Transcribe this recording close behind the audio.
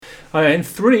In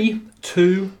 3,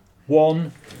 2,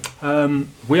 1,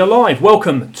 we are live.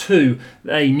 Welcome to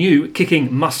a new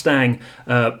Kicking Mustang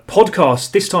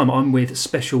podcast. This time I'm with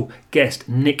special guest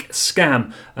Nick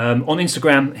Skam. On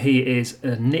Instagram he is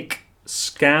Nick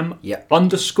Skam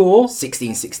underscore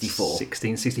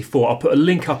 1664. I'll put a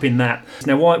link up in that.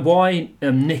 Now, why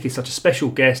Nick is such a special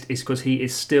guest is because he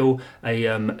is still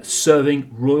a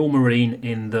serving Royal Marine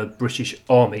in the British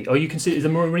Army. Are you considered the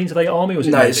Marines? Are they Army or is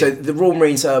it Navy? So the Royal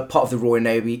Marines are part of the Royal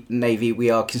Navy. We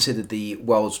are considered the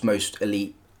world's most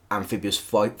elite amphibious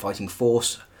fighting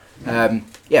force.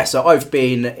 So I've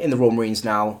been in the Royal Marines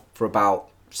now for about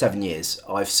 7 years.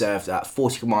 I've served at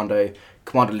 40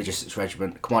 Commando Logistics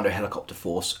Regiment, Commando Helicopter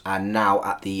Force, and now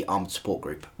at the Armoured Support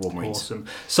Group, Royal Marines. Awesome.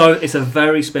 So it's a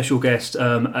very special guest,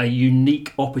 a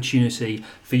unique opportunity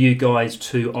for you guys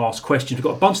to ask questions. We've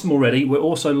got a bunch of them already. We're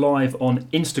also live on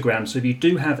Instagram, so if you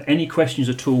do have any questions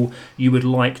at all you would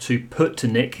like to put to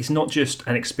Nick, he's not just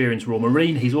an experienced Royal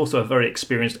Marine, he's also a very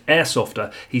experienced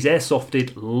airsofter. He's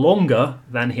airsofted longer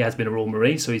than he has been a Royal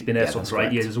Marine, so he's been airsofted for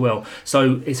 8 years as well.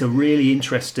 So it's a really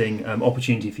interesting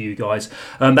opportunity for you guys.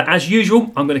 But as usual,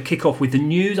 I'm going to kick off with the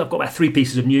news. I've got about 3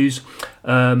 pieces of news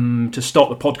to start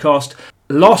the podcast.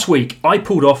 Last week, I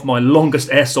pulled off my longest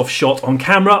airsoft shot on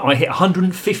camera. I hit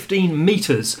 115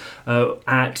 metres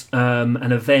at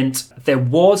an event. There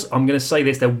was a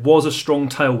strong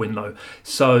tailwind though.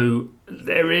 So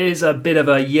there is a bit of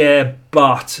a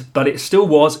but it still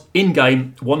was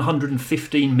in-game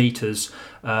 115 metres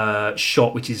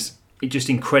shot, which is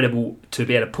just incredible to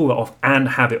be able to pull that off and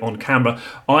have it on camera.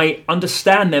 I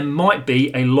understand there might be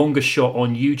a longer shot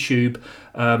on YouTube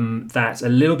that's a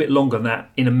little bit longer than that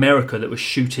in America that was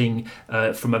shooting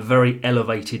from a very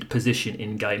elevated position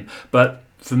in game. But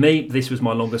for me, this was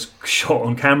my longest shot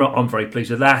on camera. I'm very pleased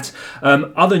with that.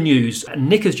 Other news,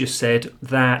 Nick has just said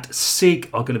that SIG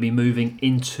are going to be moving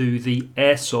into the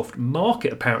airsoft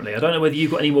market, apparently. I don't know whether you've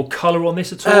got any more colour on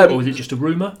this at all, or is it just a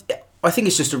rumour? I think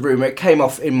it's just a rumour. It came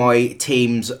off in my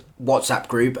team's WhatsApp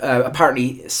group.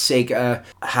 Apparently, SIG are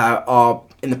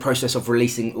in the process of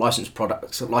releasing licensed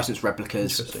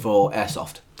replicas for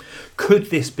airsoft. Could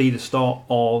this be the start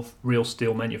of real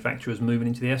steel manufacturers moving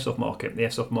into the airsoft market? The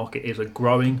airsoft market is a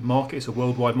growing market. It's a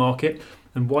worldwide market,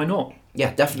 and why not?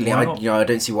 Yeah, definitely. I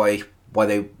don't see why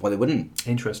they wouldn't.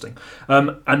 Interesting.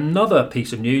 Another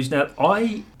piece of news. Now,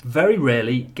 I very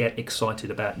rarely get excited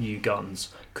about new guns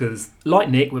because, like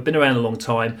Nick, we've been around a long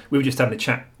time. We were just having a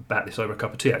chat about this over a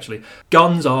cup of tea, actually.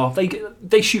 Guns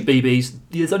they shoot BBs.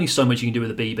 There's only so much you can do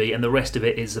with a BB, and the rest of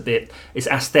it is it's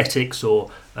aesthetics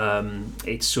or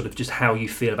it's sort of just how you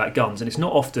feel about guns. And it's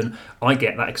not often I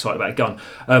get that excited about a gun.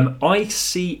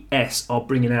 ICS are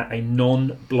bringing out a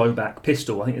non-blowback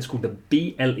pistol. I think it's called the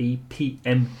BLE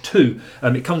PM2.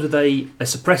 It comes with a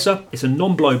suppressor. It's a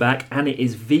non-blowback, and it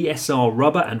is VSR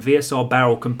rubber and VSR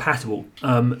barrel compatible.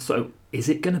 So is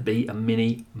it going to be a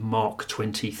mini Mark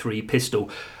 23 pistol?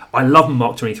 I love a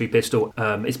Mark 23 pistol.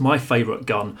 It's my favourite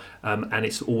gun, and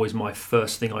it's always my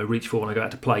first thing I reach for when I go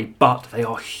out to play, but they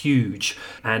are huge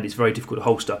and it's very difficult to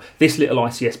holster. This little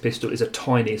ICS pistol is a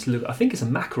tiniest look. I think it's a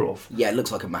Makarov. Yeah, it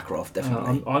looks like a Makarov,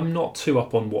 definitely. I'm not too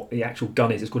up on what the actual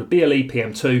gun is. It's called a BLE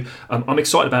PM2. I'm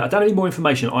excited about it. I don't have any more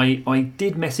information. I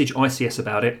did message ICS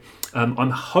about it.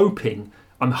 I'm hoping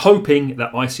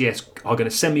that ICS are going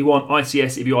to send me one.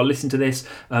 ICS, if you are listening to this,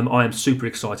 I am super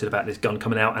excited about this gun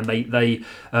coming out. And they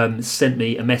sent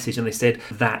me a message and they said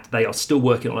that they are still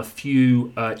working on a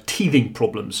few teething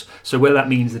problems. So whether that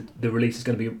means that the release is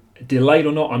going to be delayed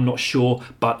or not, I'm not sure.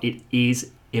 But it is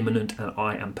imminent, and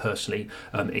I am personally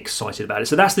excited about it.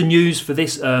 So that's the news for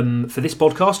this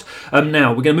podcast.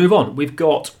 Now we're going to move on. We've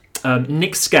got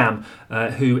Nick Skam,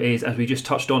 who is, as we just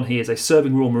touched on, he is a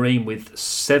serving Royal Marine with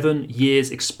 7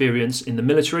 years experience in the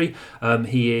military.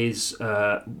 He is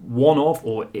one of,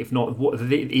 or if not,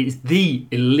 is the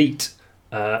elite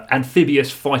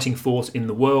amphibious fighting force in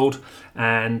the world,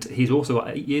 and he's also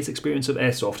got 8 years experience of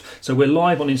airsoft. So we're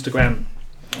live on Instagram.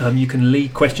 You can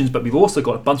leave questions, but we've also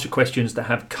got a bunch of questions that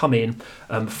have come in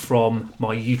from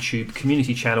my YouTube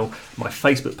community channel, my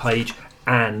Facebook page,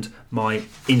 and my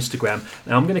Instagram.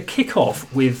 Now I'm going to kick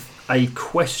off with a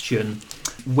question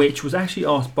which was actually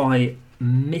asked by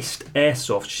Mist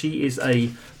Airsoft. She is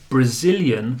a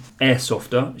Brazilian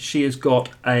airsofter. She has got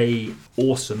a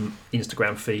awesome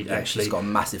Instagram feed. Actually, she's got a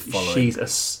massive following.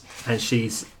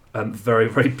 She's very,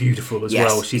 very beautiful as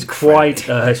well. She's quite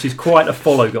a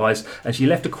follow, guys. And she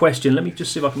left a question. Let me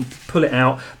just see if I can pull it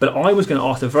out. But I was going to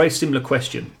ask a very similar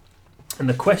question, and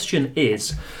the question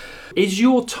is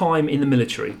your time in the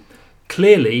military,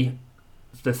 clearly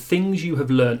the things you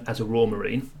have learned as a Royal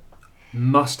Marine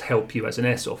must help you as an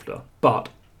airsofter, but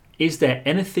is there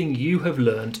anything you have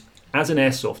learned as an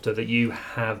airsofter that you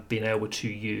have been able to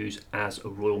use as a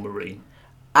Royal Marine?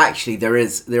 Actually, there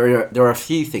are a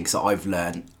few things that I've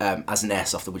learned as an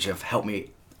airsofter which have helped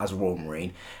me as a Royal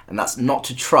Marine, and that's not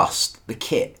to trust the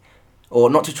kit,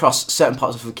 or not to trust certain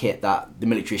parts of the kit that the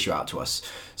military issue out to us.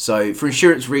 So for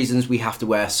insurance reasons, we have to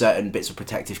wear certain bits of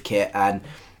protective kit, and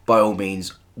by all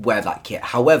means, wear that kit.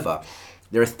 However,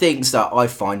 there are things that I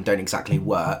find don't exactly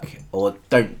work, or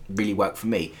don't really work for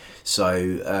me.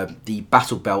 So the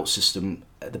battle belt system,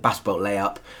 the battle belt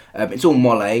layup, it's all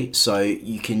molle, so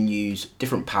you can use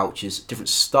different pouches, different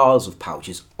styles of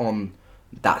pouches on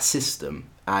that system,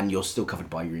 and you're still covered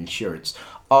by your insurance.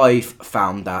 I've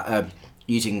found that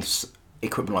using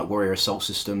equipment like Warrior Assault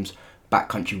Systems,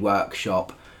 Backcountry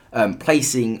Workshop,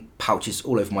 placing pouches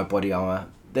all over my body armour,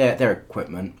 their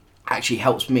equipment, actually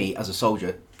helps me as a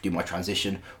soldier do my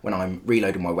transition when I'm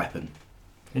reloading my weapon.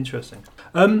 Interesting.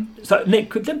 So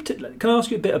Nick, can I ask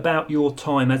you a bit about your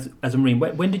time as a Marine?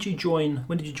 When did you join?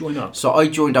 When did you join up? So I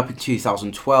joined up in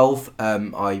 2012.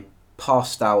 I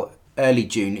passed out early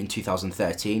June in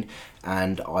 2013,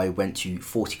 and I went to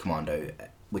 40 Commando,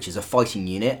 which is a fighting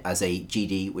unit, as a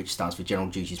GD, which stands for General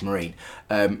Duties Marine.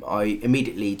 I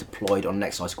immediately deployed on an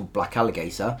exercise called Black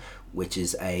Alligator, which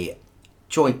is a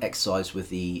joint exercise with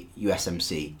the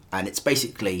USMC, and it's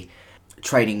basically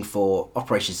training for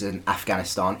operations in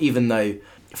Afghanistan, even though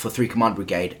for 3 Command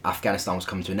Brigade, Afghanistan was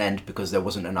coming to an end because there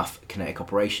wasn't enough kinetic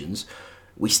operations.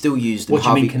 We still used... What do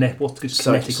you mean kinetic? What's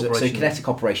kinetic operations? So kinetic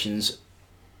operations,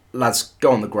 lads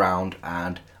go on the ground,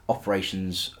 and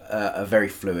operations are very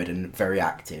fluid and very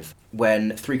active.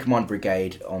 When 3 Command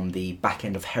Brigade on the back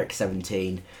end of Herrick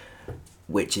 17,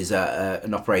 which is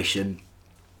an operation,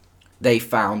 they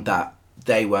found that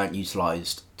they weren't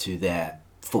utilised to their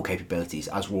full capabilities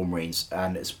as Royal Marines,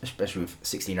 and especially with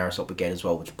 16 Air Assault Brigade as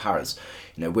well, which are paras.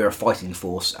 You know, we're a fighting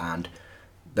force, and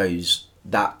those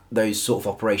sort of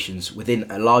operations within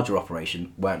a larger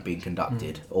operation weren't being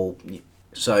conducted.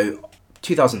 So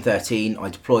 2013, I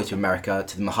deployed to America,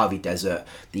 to the Mojave Desert.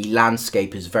 The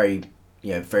landscape is very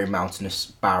mountainous,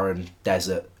 barren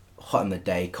desert, hot in the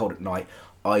day, cold at night.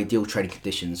 Ideal training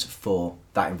conditions for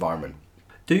that environment.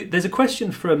 There's a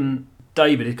question from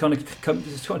David. It kind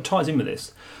of ties in with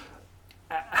this.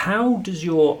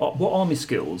 What army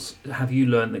skills have you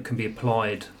learned that can be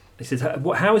applied? He says,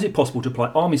 how is it possible to apply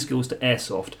army skills to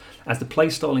airsoft, as the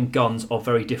playstyle and guns are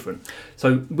very different?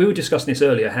 So we were discussing this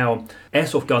earlier, how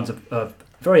airsoft guns are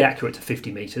very accurate to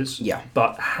 50 metres. Yeah.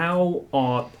 But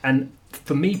and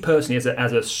for me personally, as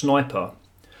a sniper,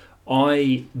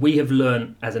 we have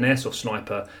learned as an airsoft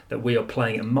sniper that we are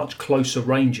playing at much closer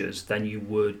ranges than you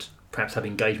would perhaps have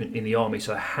engagement in the army.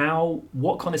 So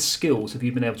what kind of skills have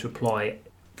you been able to apply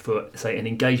for, say, an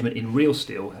engagement in real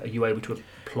steel? Are you able to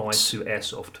apply to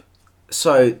airsoft?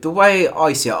 So the way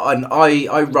I see it,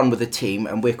 I run with a team,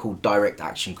 and we're called Direct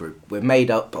Action Group. We're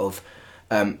made up of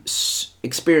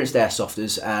experienced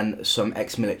airsofters and some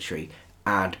ex-military,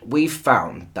 and we've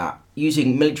found that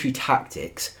using military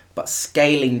tactics but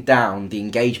scaling down the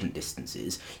engagement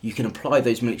distances, you can apply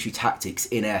those military tactics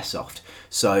in airsoft.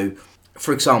 So,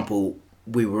 for example,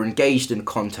 we were engaged in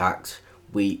contact,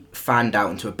 we fanned out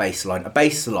into a baseline. A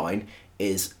baseline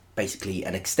is basically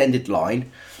an extended line,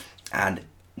 and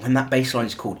when that baseline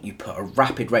is called, you put a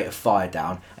rapid rate of fire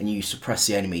down and you suppress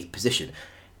the enemy position.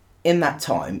 In that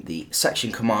time, the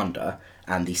section commander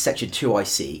and the section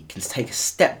 2IC can take a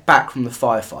step back from the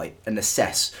firefight and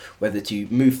assess whether to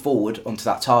move forward onto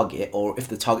that target, or if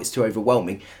the target's too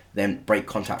overwhelming, then break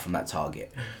contact from that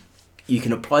target. You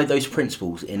can apply those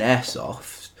principles in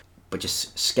airsoft, but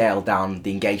just scale down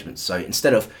the engagement. So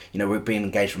instead of, we're being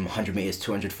engaged from 100 metres,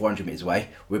 200, 400 metres away,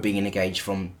 we're being engaged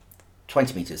from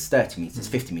 20 metres, 30 metres,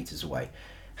 50 metres away.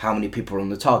 How many people are on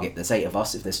the target? There's 8 of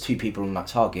us. If there's 2 people on that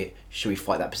target, should we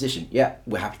fight that position? Yeah,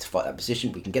 we're happy to fight that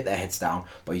position. We can get their heads down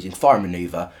by using fire and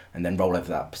manoeuvre and then roll over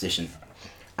that position.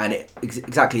 And it's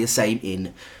exactly the same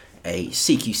in a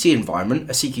CQC environment,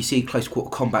 a CQC close quarter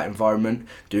combat environment,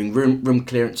 doing room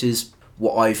clearances.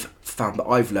 What I've found that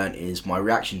I've learned is my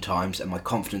reaction times and my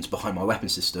confidence behind my weapon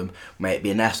system, may it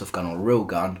be an airsoft gun or a real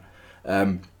gun.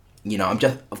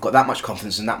 I've got that much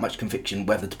confidence and that much conviction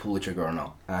whether to pull the trigger or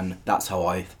not, and that's how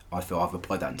I feel I've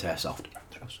applied that into airsoft.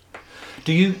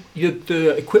 Do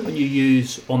the equipment you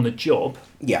use on the job?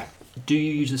 Yeah. Do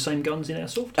you use the same guns in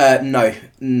airsoft?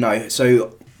 No.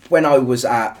 So when I was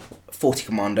at 40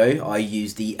 Commando, I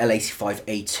used the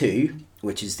L85A2,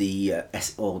 which is the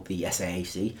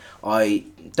SAAC. I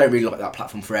don't really like that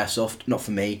platform for airsoft, not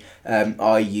for me.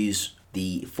 I use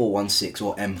the 416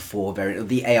 or M4 variant of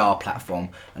the AR platform,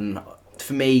 and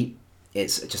for me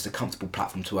it's just a comfortable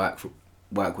platform to work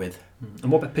work with.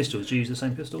 And what about pistols? Do you use the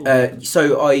same pistol?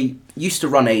 So I used to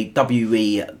run a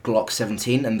WE Glock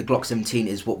 17, and the Glock 17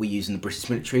 is what we use in the British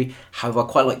military. However, I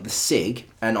quite like the SIG,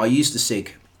 and I used the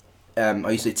SIG.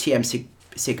 I used a TM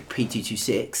SIG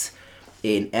P226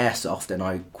 in airsoft, and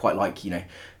I quite like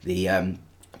the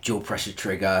dual pressure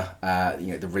trigger,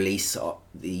 the release,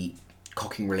 the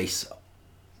cocking release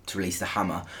to release the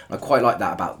hammer. And I quite like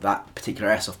that about that particular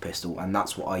airsoft pistol, and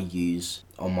that's what I use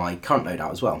on my current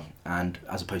loadout as well, and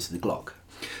as opposed to the Glock.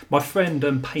 My friend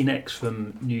Paynex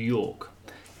from New York,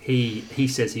 he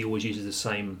says he always uses the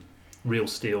same real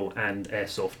steel and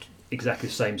airsoft exactly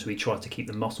the same, so he tries to keep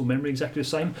the muscle memory exactly the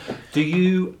same. Do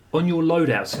you, on your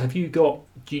loadouts, have you got,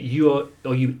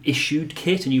 are you issued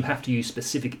kit and you have to use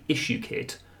specific issue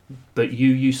kit, but you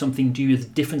use something, do you use a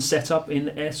different setup in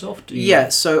airsoft? Yeah,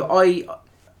 so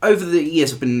over the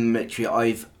years I've been in the military,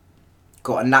 I've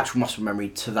got a natural muscle memory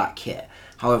to that kit.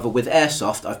 However, with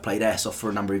airsoft, I've played airsoft for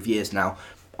a number of years now,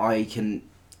 I can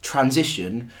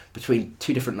transition between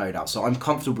two different loadouts. So I'm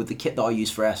comfortable with the kit that I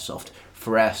use for airsoft,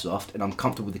 and I'm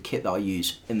comfortable with the kit that I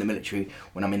use in the military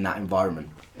when I'm in that environment.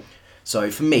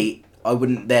 So for me, I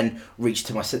wouldn't then reach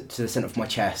to the centre of my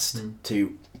chest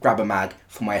to grab a mag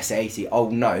for my SA-80.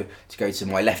 I'll know to go to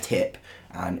my left hip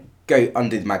and go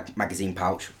under the magazine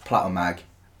pouch, pull out a mag,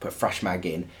 put a fresh mag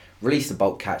in, release the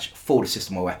bolt catch, forward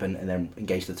assist on my weapon, and then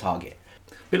engage the target.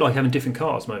 A bit like having different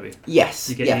cars, maybe. Yes.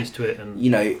 You get used to it, and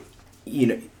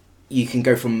you can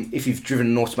go from, if you've driven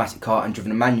an automatic car and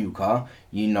driven a manual car,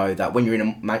 you know that when you're in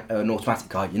an automatic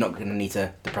car, you're not going to need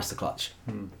to depress the clutch.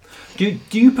 Do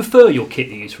you prefer your kit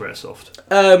you use for airsoft?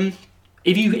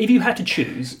 If you had to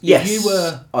choose, yes. If you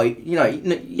were,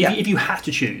 if you had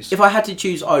to choose, if I had to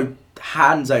choose, I'd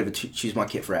hands over to choose my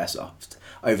kit for airsoft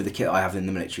over the kit I have in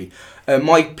the military.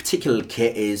 My particular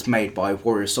kit is made by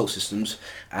Warrior Assault Systems,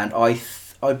 and I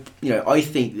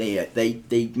think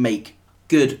they make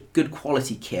good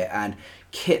quality kit, and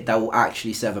kit that will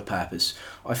actually serve a purpose.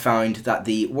 I found that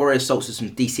the Warrior Assault System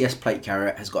DCS plate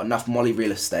carrier has got enough molly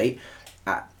real estate,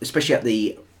 especially at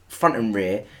the front and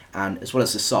rear, and as well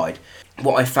as the side.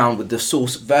 What I found with the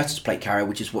Source Virtus plate carrier,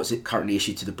 which is what's currently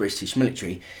issued to the British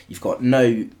military, you've got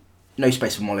no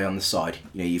space for molly on the side.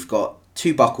 You've got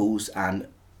two buckles and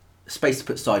space to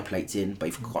put side plates in, but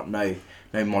you've got no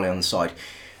molly on the side.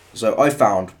 So I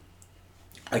found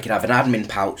I could have an admin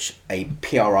pouch, a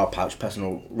PRR pouch,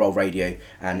 personal roll radio,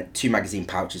 and two magazine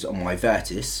pouches on my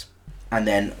Virtus, and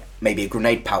then maybe a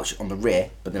grenade pouch on the rear,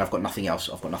 but then I've got nothing else.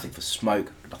 I've got nothing for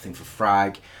smoke, nothing for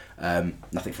frag,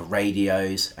 nothing for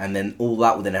radios, and then all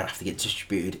that will then have to get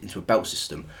distributed into a belt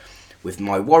system. With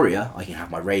my Warrior, I can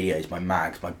have my radios, my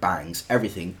mags, my bangs,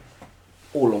 everything,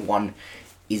 all on one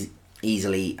is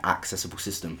easily accessible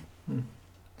system.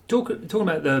 Talking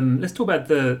about let's talk about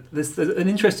there's an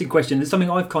interesting question. There's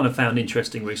something I've kind of found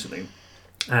interesting recently,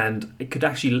 and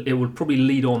it would probably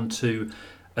lead on to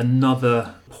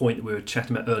another point that we were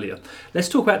chatting about earlier. Let's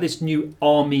talk about this new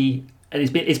army, and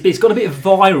it's gone a bit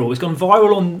viral. It's gone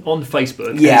viral on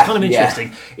Facebook. Yeah, it's kind of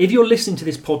interesting. If you're listening to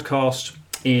this podcast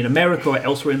in America or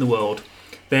elsewhere in the world,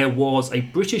 there was a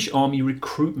British Army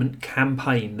recruitment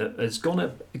campaign that has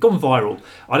gone viral.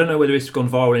 I don't know whether it's gone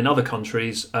viral in other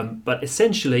countries, but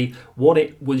essentially what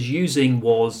it was using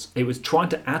was it was trying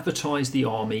to advertise the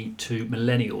army to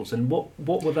millennials. And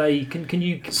what were they? Can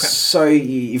you? So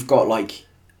you've got like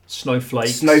snowflake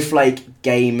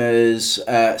gamers,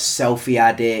 selfie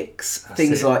addicts,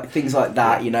 things like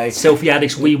that. Selfie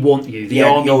addicts, we want you. The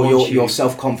army wants you. Your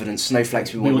self-confidence.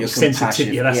 Snowflakes, we want your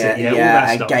compassion. Yeah, that's it. Yeah, all and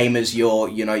that stuff. Gamers,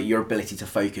 your ability to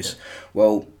focus. Yeah.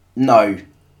 Well, no,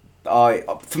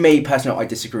 for me personally, I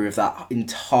disagree with that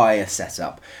entire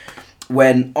setup.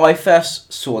 When I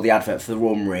first saw the advert for the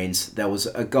Royal Marines, there was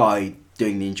a guy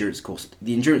doing the endurance course.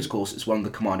 The endurance course is one of the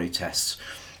commando tests.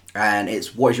 And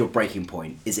it's, what is your breaking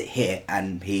point? Is it here?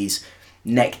 And he's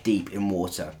neck deep in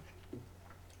water.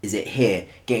 Is it here,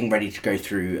 getting ready to go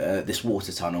through this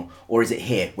water tunnel? Or is it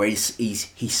here, where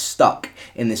he's stuck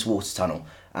in this water tunnel?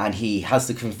 And he has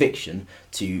the conviction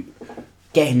to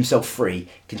get himself free,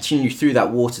 continue through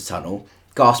that water tunnel,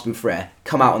 gasping for air,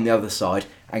 come out on the other side,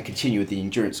 and continue with the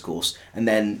endurance course. And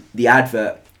then the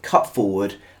advert cut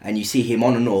forward, and you see him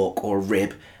on an orc or a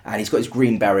rib, and he's got his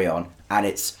green beret on, and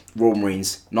it's Royal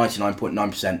Marines,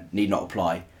 99.9% need not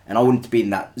apply. And I wanted to be in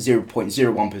that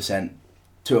 0.01%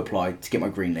 to apply to get my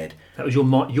green lid. That was your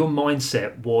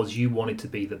mindset, was you wanted to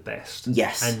be the best.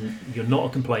 Yes. And you're not a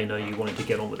complainer, you wanted to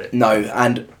get on with it. No,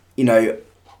 and,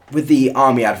 with the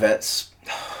army adverts,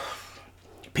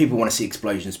 people want to see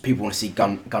explosions, people want to see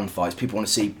gunfights, people want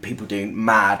to see people doing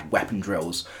mad weapon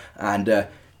drills. And,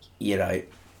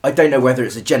 I don't know whether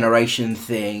it's a generation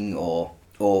thing or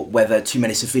or whether too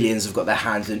many civilians have got their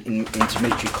hands into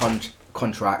military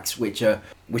contracts, which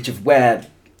have where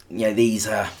these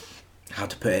how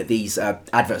to put it, these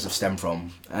adverts have stemmed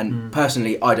from. And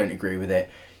personally, I don't agree with it.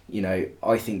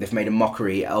 I think they've made a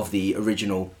mockery of the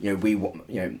original.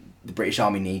 The British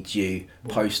Army needs you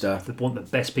poster. They want the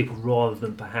best people rather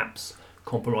than perhaps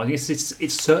compromising.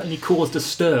 It's certainly caused a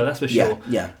stir, that's for sure.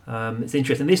 Yeah. It's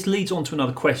interesting. This leads on to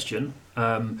another question.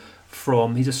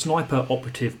 He's a sniper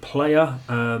operative player.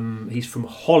 He's from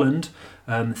Holland.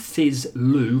 Thiz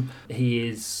Lou.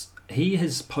 He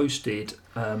has posted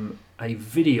a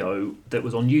video that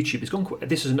was on YouTube.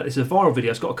 This is a viral video.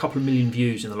 It's got a couple of million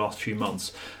views in the last few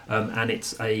months, and I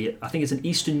think it's an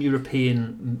Eastern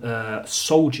European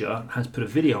soldier has put a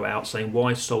video out saying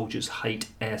why soldiers hate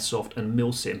airsoft and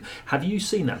milsim. Have you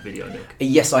seen that video, Nick?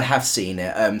 Yes, I have seen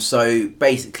it. So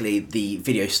basically, the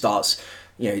video starts.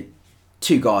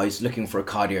 Two guys looking for a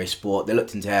cardio sport. They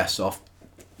looked into airsoft.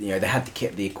 They had the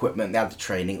kit, the equipment, they had the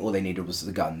training. All they needed was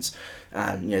the guns,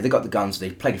 and they got the guns. They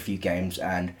played a few games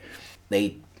and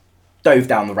they dove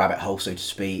down the rabbit hole, so to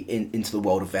speak, into the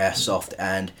world of airsoft.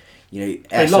 And airsoft,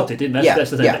 they loved it, didn't they? That's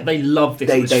the thing. Yeah. They loved it.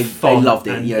 It was fun. They loved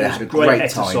it. And they had a great time.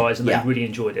 exercise, and they really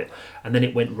enjoyed it. And then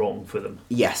it went wrong for them.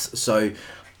 Yes. So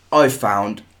I've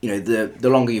found the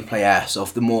longer you play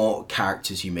airsoft, the more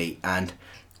characters you meet, and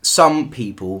some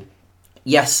people.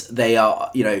 Yes, they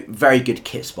are, very good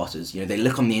kit spotters. They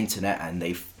look on the internet and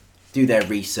they do their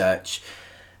research,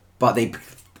 but they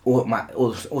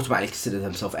automatically consider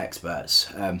themselves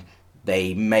experts.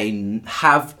 They may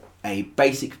have a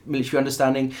basic military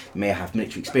understanding, they may have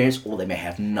military experience, or they may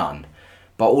have none.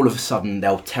 But all of a sudden,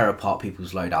 they'll tear apart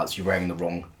people's loadouts. You're wearing the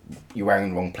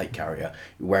wrong plate carrier.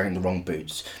 You're wearing the wrong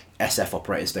boots. SF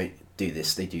operators don't do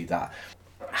this; they do that.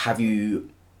 Have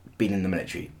you been in the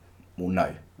military? Well,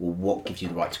 no. Well, what gives you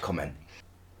the right to comment?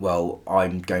 Well,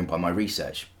 I'm going by my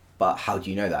research. But how do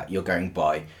you know that? You're going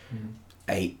by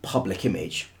a public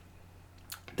image.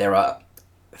 There are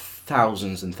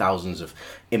thousands and thousands of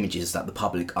images that the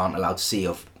public aren't allowed to see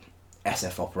of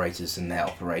SF operators and their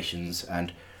operations.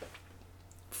 And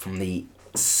from the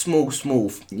small,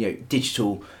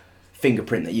 digital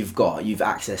fingerprint that you've got, you've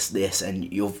accessed this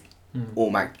and you've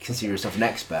automatically consider yourself an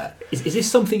expert. Is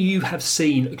this something you have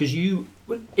seen? Because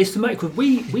because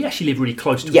we actually live really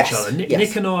close to each other.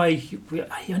 Nick and I,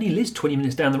 he only lives 20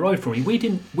 minutes down the road from me.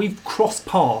 We've crossed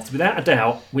paths without a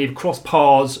doubt. We've crossed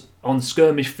paths on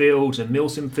skirmish fields and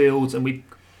milsim fields,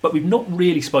 but we've not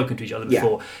really spoken to each other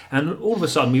before. Yeah. And all of a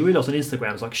sudden, we realised on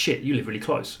Instagram, it's like, shit, you live really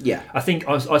close. Yeah. I think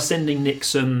I was sending Nick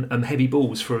some heavy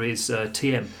balls for his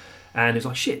TM. And it's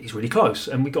like, shit, he's really close.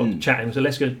 And we got chatting, so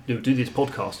let's go do this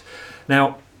podcast.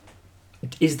 Now,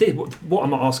 what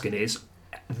I'm asking is,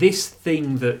 this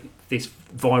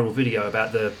viral video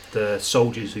about the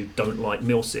soldiers who don't like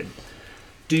milsim,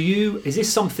 is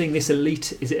this something, is it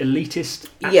elitist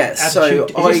Yes, attitude?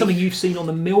 Is this something you've seen on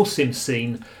the milsim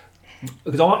scene?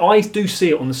 Because I do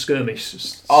see it on the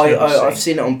skirmish I've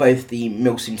seen it on both the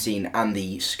milsim scene and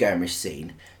the skirmish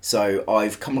scene. So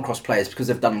I've come across players, because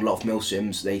they've done a lot of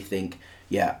milsims, they think,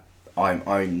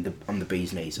 I'm the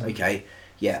bee's knees. Okay,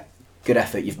 good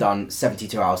effort. You've done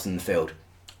 72 hours in the field.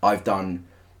 I've done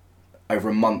over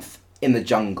a month in the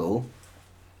jungle,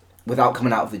 without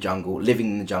coming out of the jungle, living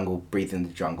in the jungle, breathing in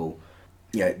the jungle.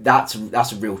 That's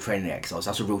a real training exercise.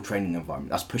 That's a real training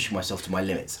environment. That's pushing myself to my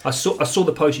limits. I saw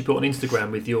the post you put on Instagram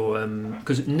with your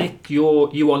because Nick,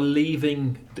 you are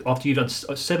leaving after you've done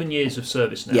 7 years of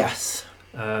service now. Yes.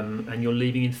 And you're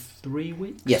leaving in 3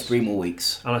 weeks. Yes, 3 more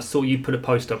weeks. And I saw you put a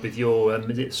post up with your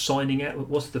is it signing out?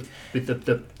 What's the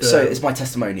So it's my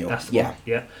testimonial. That's the one.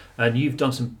 Yeah. And you've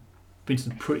been to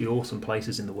some pretty awesome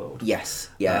places in the world. Yes.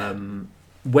 Yeah.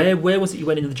 Where was it you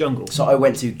went into the jungle? So I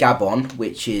went to Gabon,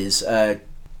 which is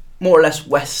more or less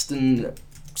Western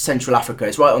Central Africa.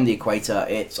 It's right on the equator.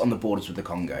 It's on the borders with the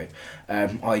Congo.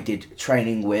 I did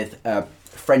training with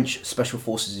French Special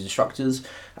Forces instructors,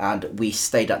 and we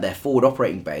stayed at their forward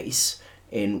operating base,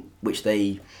 in which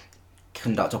they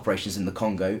conduct operations in the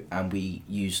Congo, and we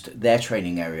used their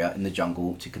training area in the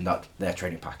jungle to conduct their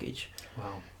training package.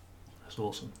 Wow, that's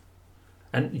awesome.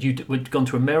 And you'd gone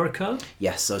to America?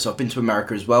 Yes, so I've been to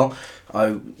America as well.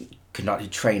 I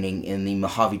conducted training in the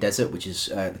Mojave Desert, which is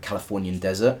the Californian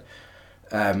desert.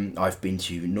 I've been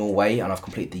to Norway, and I've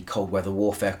completed the cold weather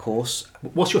warfare course.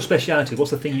 What's your speciality?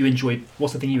 What's the thing you enjoy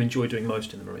doing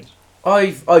most in the Marines?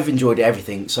 I've enjoyed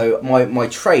everything. So my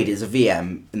trade is a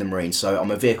VM in the Marines, so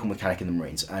I'm a vehicle mechanic in the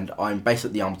Marines, and I'm based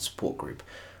at the Armoured Support Group.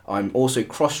 I'm also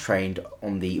cross-trained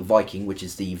on the Viking, which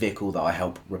is the vehicle that I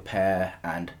help repair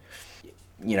and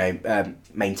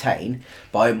maintain,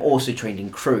 but I'm also trained in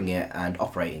crewing it and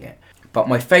operating it. But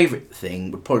my favourite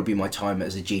thing would probably be my time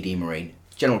as a GD Marine,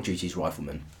 General Duties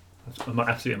Rifleman. That's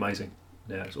absolutely amazing.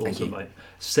 Yeah, it's Thank awesome, you. mate.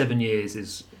 7 years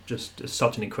is just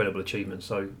such an incredible achievement.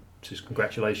 So, just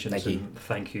congratulations and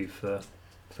thank you for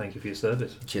your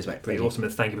service. Cheers, mate. Pretty awesome,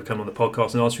 and thank you for coming on the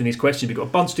podcast and answering these questions. We've got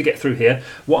a bunch to get through here.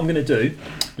 What I'm going to do,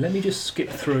 let me just skip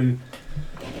through.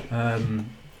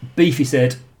 Beefy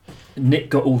said, Nick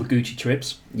got all the Gucci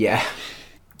trips. Yeah.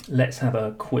 Let's have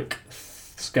a quick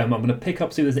scan. I'm going to pick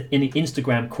up, see if there's any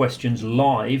Instagram questions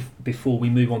live before we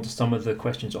move on to some of the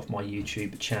questions off my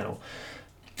YouTube channel.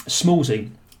 Smallsy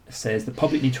says, the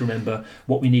public need to remember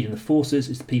what we need in the forces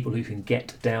is the people who can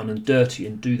get down and dirty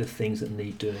and do the things that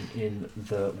need doing in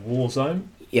the war zone.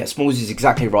 Yeah, Smallsy is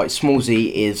exactly right.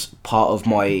 Smallsy is part of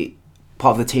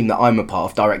the team that I'm a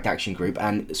part of, Direct Action Group,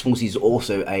 and Smallsy is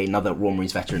also another Royal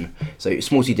Marines veteran. So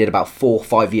Smallsy did about 4 or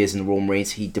 5 years in the Royal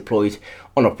Marines. He deployed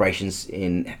on operations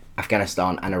in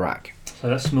Afghanistan and Iraq. So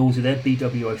that's Smallsy there,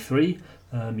 BW03.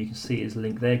 You can see his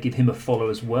link there. Give him a follow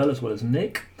as well as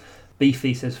Nick.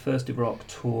 Beefy says, first Iraq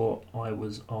tour I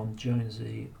was on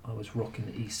Jonesy, I was rocking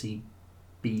the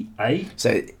ECBA.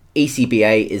 So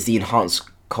ECBA is the Enhanced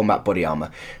Combat Body Armour.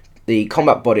 The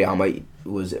Combat Body Armour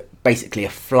was basically a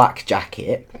flak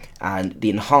jacket, and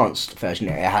the enhanced version,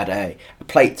 it had a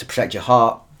plate to protect your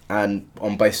heart and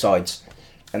on both sides,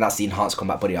 and that's the Enhanced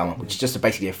Combat Body Armour, which is just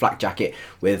basically a flak jacket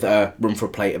with room for a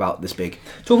plate about this big.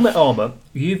 Talking about armour,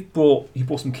 you brought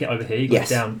some kit over here. You got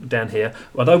Yes. it down here.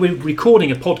 Although we're recording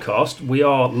a podcast, we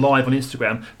are live on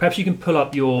Instagram. Perhaps you can pull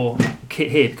up your kit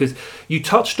here, because you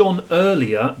touched on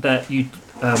earlier that you.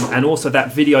 And also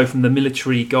that video from the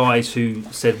military guys who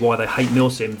said why they hate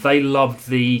milsim.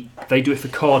 They do it for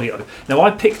cardio. Now I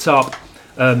picked up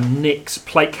Nick's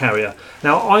plate carrier.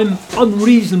 Now I'm a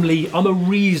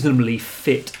reasonably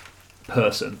fit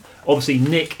person. Obviously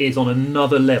Nick is on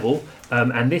another level,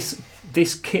 and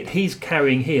this kit he's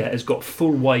carrying here has got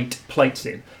full weight plates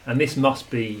in, and this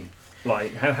must be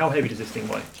like how heavy does this thing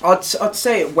weigh? I'd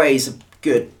say it weighs a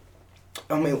good.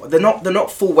 I mean, they're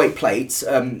not full weight plates.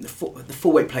 The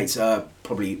full weight plates are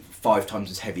probably 5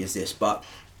 times as heavy as this, but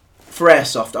for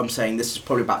airsoft, I'm saying this is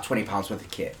probably about £20 worth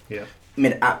of kit. Yeah. I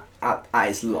mean, at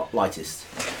its lightest.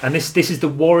 And this is the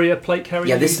Warrior plate carrier.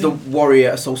 Yeah, this is the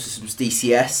Warrior Assault Systems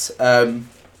DCS.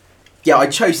 Yeah, I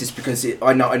chose this because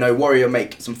I know Warrior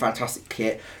make some fantastic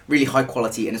kit, really high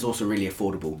quality, and it's also really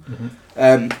affordable.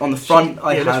 Mm-hmm. On the front,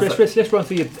 let's run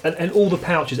through and all the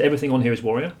pouches. Everything on here is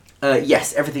Warrior.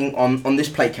 Yes, everything on this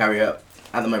plate carrier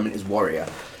at the moment is Warrior.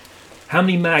 How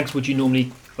many mags would you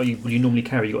normally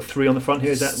carry? You got 3 on the front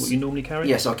here. Is that what you normally carry?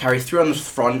 Yes, I'll carry 3 on the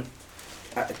front,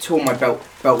 2 on my belt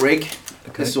rig.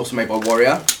 Okay. This is also made by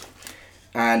Warrior,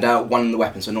 and 1 in the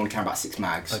weapon. So I normally carry about 6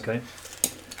 mags. Okay.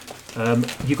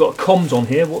 You've got comms on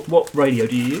here. What radio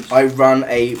do you use? I run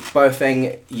a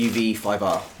Bofeng UV5R.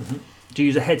 Mm-hmm. Do you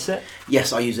use a headset?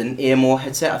 Yes, I use an Earmore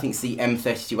headset. I think it's the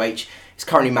M32H. It's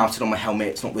currently mounted on my helmet.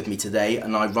 It's not with me today,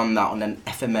 and I run that on an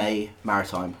FMA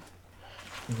Maritime.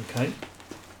 Okay.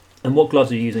 And what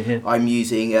gloves are you using here? I'm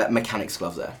using mechanics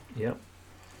gloves there. Yep.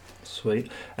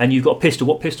 Sweet. And you've got a pistol.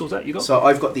 What pistol is that you got? So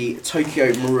I've got the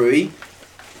Tokyo Marui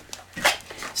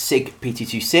SIG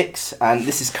P226, and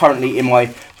this is currently in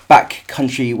my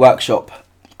Backcountry Workshop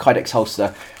Kydex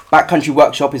holster. Backcountry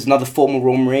Workshop is another former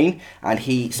Royal Marine, and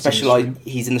he's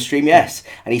in the stream, yes,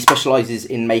 and he specialises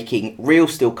in making real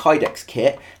steel Kydex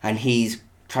kit, and he's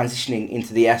transitioning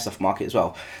into the airsoft market as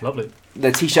well. Lovely.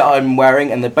 The t-shirt I'm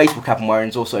wearing and the baseball cap I'm wearing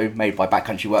is also made by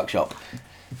Backcountry Workshop.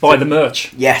 Buy the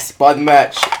merch. Yes, buy the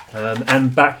merch.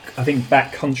 And I think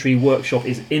Backcountry Workshop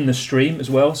is in the stream as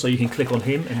well, so you can click on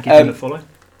him and give him a follow.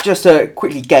 Just to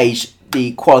quickly gauge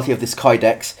the quality of this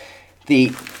Kydex,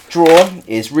 the draw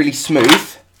is really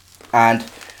smooth, and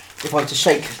if I were to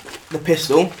shake the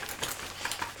pistol,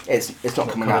 it's not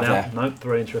coming out there. No,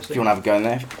 very interesting. If you want to have a go in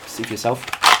there, see for yourself.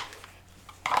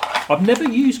 I've never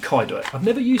used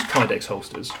Kydex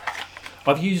holsters.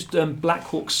 I've used Black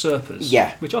Hawk Serpers.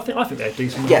 Yeah. Which I think they're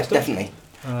decent. Yeah, definitely.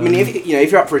 I mean, if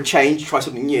you're up for a change, try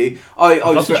something new. I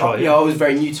was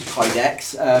very new to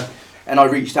Kydex, and I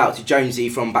reached out to Jonesy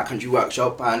from Backcountry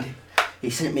Workshop, and he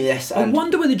sent me this. I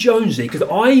wonder whether Jonesy, because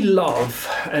I love,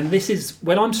 and this is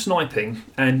when I'm sniping,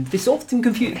 and this is often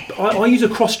confused. I use a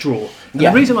cross draw. And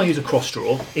the reason I use a cross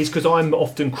draw is because I'm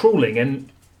often crawling, and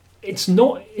it's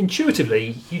not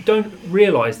intuitively, you don't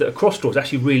realise that a cross draw is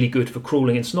actually really good for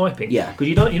crawling and sniping. Yeah. Because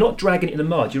you're not dragging it in the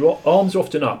mud. Your arms are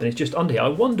often up, and it's just under here. I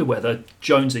wonder whether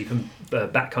Jonesy from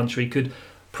Backcountry could.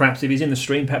 Perhaps if he's in the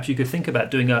stream, perhaps you could think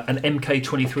about doing an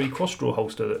MK23 cross draw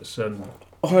holster that's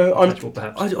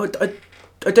perhaps.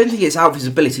 I don't think it's out of his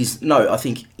abilities. No, I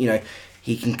think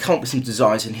he can come up with some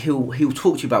designs, and he'll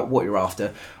talk to you about what you're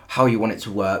after. how you want it to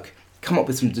work, come up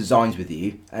with some designs with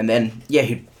you, and then, yeah,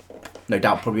 he'd no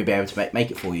doubt probably be able to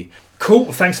make it for you.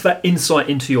 Cool. Thanks for that insight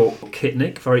into your kit,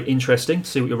 Nick. Very interesting to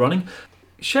see what you're running.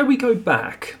 Shall we go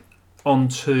back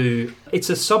onto... It's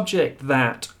a subject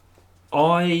that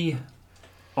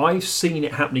I've seen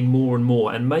it happening more and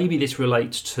more, and maybe this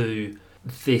relates to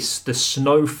the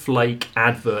snowflake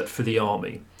advert for the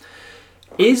army.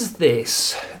 Is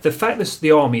this the fact that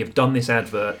the army have done this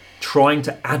advert trying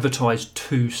to advertise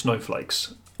to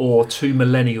snowflakes or to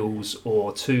millennials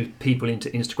or to people into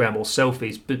Instagram or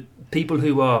selfies, but people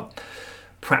who are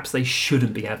perhaps they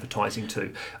shouldn't be advertising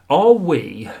to? Are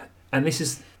we, and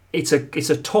it's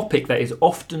a topic that is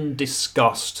often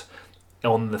discussed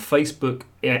on the Facebook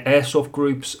airsoft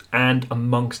groups and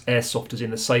amongst airsofters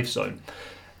in the safe zone.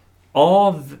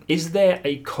 Is there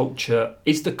a culture?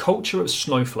 Is the culture of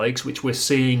snowflakes, which we're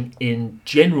seeing in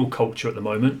general culture at the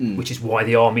moment, which is why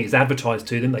the army is advertised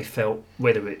to them? They felt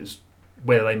whether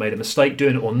they made a mistake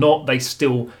doing it or not,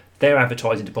 their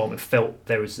advertising department felt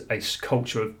there is a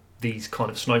culture of these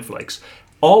kind of snowflakes.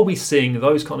 Are we seeing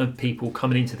those kind of people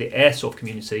coming into the airsoft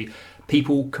community?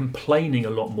 People complaining a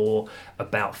lot more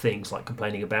about things like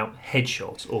complaining about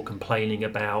headshots or complaining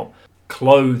about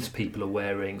clothes people are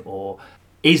wearing, or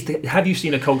have you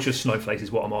seen a culture of snowflakes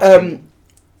is what I'm asking?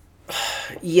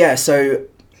 Yeah, so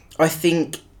I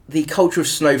think the culture of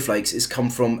snowflakes has come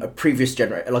from a previous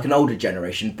generation, like an older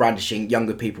generation, brandishing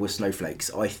younger people with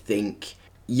snowflakes. I think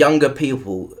younger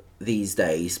people these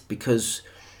days, because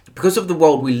of the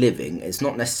world we live in, it's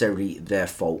not necessarily their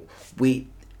fault.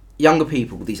 Younger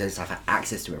people these days have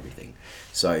access to everything.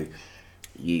 So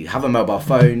you have a mobile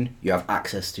phone, you have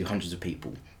access to hundreds of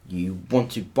people. You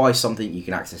want to buy something, you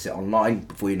can access it online.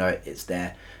 Before you know it, it's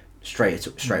there straight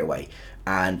away.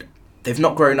 And they've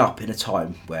not grown up in a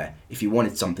time where if you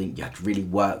wanted something, you had to really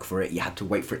work for it. You had to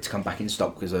wait for it to come back in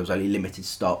stock because there was only limited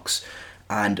stocks.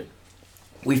 And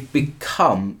we've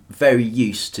become very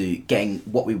used to getting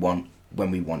what we want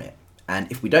when we want it.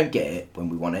 And if we don't get it when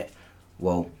we want it,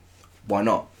 well, why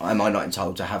not? Am I not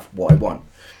entitled to have what I want?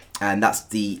 And that's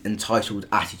the entitled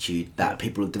attitude that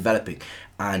people are developing.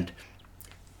 And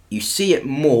you see it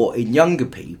more in younger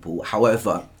people.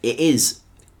 However, it is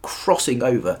crossing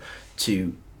over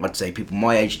to, I'd say, people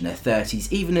my age in their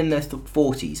 30s, even in their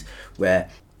 40s, where,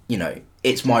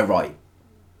 it's my right.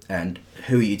 And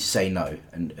who are you to say no?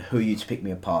 And who are you to pick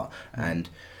me apart?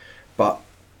 But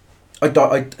I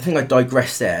think I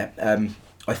digress there.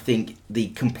 I think the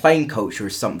complaint culture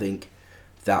is something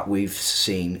that we've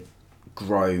seen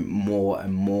grow more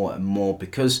and more and more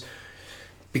because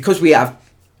we have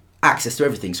access to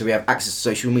everything. So we have access to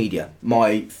social media.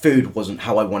 My food wasn't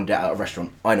how I wanted it at a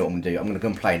restaurant. I know what I'm going to do. I'm going to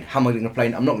complain. How am I going to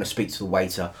complain? I'm not going to speak to the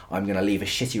waiter. I'm going to leave a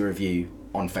shitty review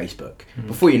on Facebook. Mm-hmm.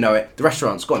 Before you know it, the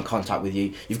restaurant's got in contact with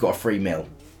you. You've got a free meal.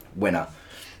 Winner.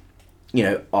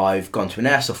 I've gone to an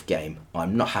airsoft game.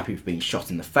 I'm not happy with being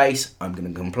shot in the face. I'm going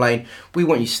to complain. We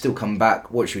want you to still come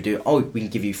back. What should we do? Oh, we can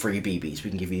give you free BBs. We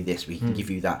can give you this. We can give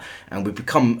you that. And we've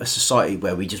become a society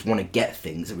where we just want to get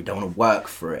things and we don't want to work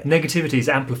for it. Negativity is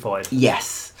amplified.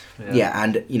 Yes. Yeah.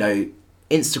 And,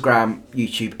 Instagram,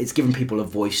 YouTube, it's given people a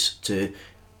voice to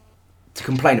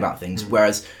complain about things.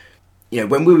 Whereas,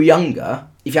 when we were younger,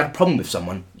 if you had a problem with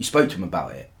someone, you spoke to them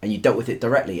about it and you dealt with it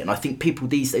directly. And I think people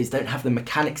these days don't have the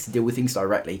mechanics to deal with things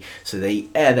directly. So they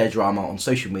air their drama on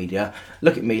social media.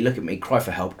 Look at me, cry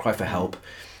for help.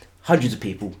 Hundreds of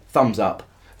people, thumbs up,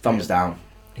 thumbs down.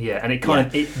 Yeah, and it kind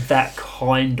of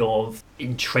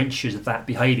entrenches that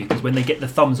behaviour, because when they get the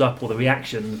thumbs up or the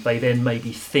reaction, they then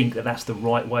maybe think that that's the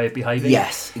right way of behaving.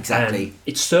 Yes, exactly. And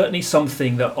it's certainly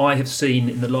something that I have seen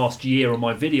in the last year on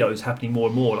my videos happening more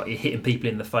and more, like you're hitting people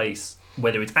in the face,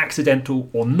 whether it's accidental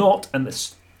or not, and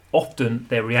often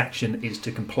their reaction is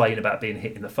to complain about being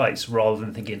hit in the face rather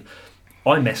than thinking,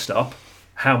 I messed up,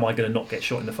 how am I going to not get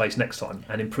shot in the face next time,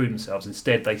 and improve themselves.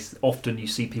 Instead, you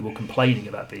see people complaining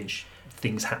about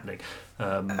things happening.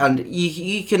 And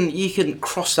you can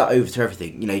cross that over to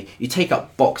everything. You take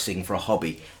up boxing for a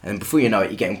hobby, and before you know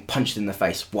it, you're getting punched in the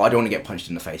face. Well, I don't want to get punched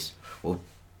in the face. Well,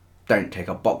 don't take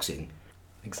up boxing.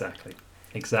 Exactly.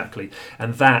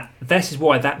 And this is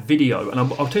why that video, and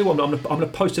I'll tell you what, I'm going to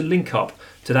post a link up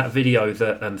to that video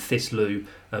that Thislu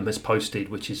has posted,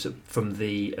 which is from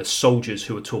the soldiers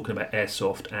who are talking about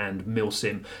airsoft and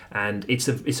milsim, and it's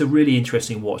a really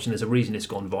interesting watch, and there's a reason it's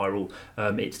gone viral.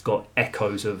 It's got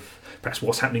echoes of perhaps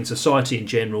what's happening in society in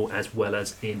general as well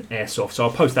as in airsoft. So I'll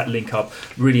post that link up.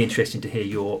 Really interesting to hear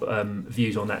your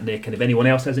views on that, Nick, and if anyone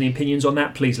else has any opinions on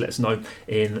that, please let us know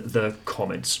in the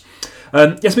comments.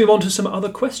 Let's move on to some other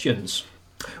questions.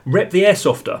 Rep the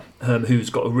Airsofter, who's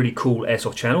got a really cool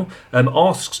airsoft channel,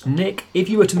 asks Nick, if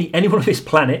you were to meet anyone on this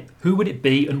planet, who would it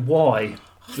be and why?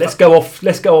 Let's go off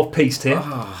piste here.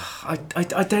 I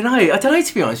don't know. I don't know,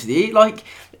 to be honest with you. Like,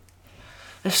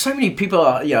 there's so many people.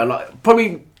 Like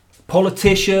probably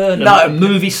politician, a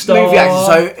movie star, movie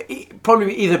actor. So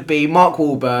probably either be Mark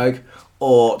Wahlberg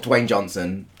or Dwayne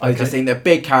Johnson. I just think they're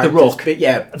big characters. The Rock.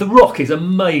 The Rock is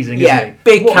amazing. Yeah, isn't he?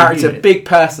 big character, big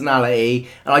personality,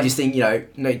 and I just think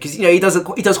because he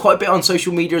does quite a bit on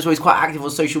social media as well. He's quite active on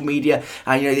social media,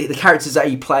 and the characters that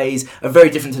he plays are very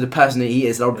different to the person that he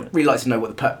is. And I'd really like to know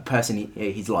what the person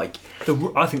he's like.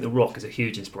 I think The Rock is a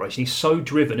huge inspiration. He's so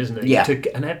driven, isn't he? Yeah.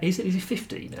 Is he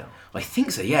 50 now? I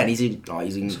think so. Yeah, and he's in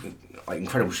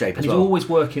incredible shape and as well. He's always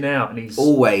working out, and he's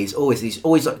always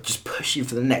like just pushing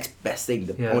for the next best thing.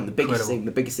 The biggest thing.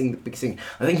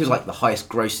 I think he was like the highest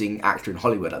grossing actor in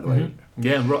Hollywood at the moment.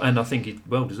 Yeah, and I think he's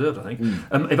well deserved. I think.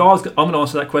 I'm going to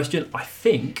answer that question. I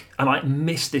think, and I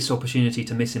missed this opportunity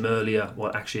to miss him earlier.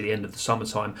 Well, actually, at the end of the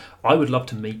summertime, I would love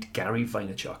to meet Gary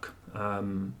Vaynerchuk,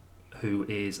 who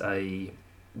is a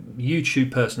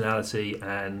YouTube personality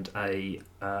and a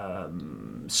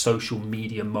social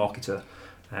media marketer.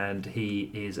 And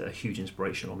he is a huge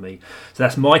inspiration on me. So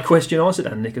that's my question answered,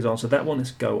 and Nick has answered that one.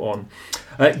 Let's go on.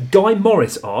 Guy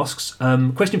Morris asks,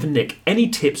 question for Nick, any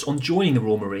tips on joining the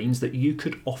Royal Marines that you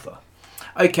could offer?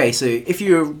 Okay, so if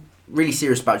you're really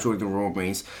serious about joining the Royal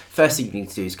Marines, first thing you need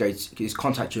to do is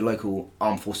contact your local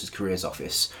Armed Forces Careers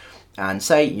Office and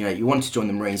say you want to join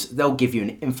the Marines. They'll give you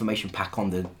an information pack on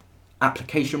the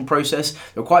application process.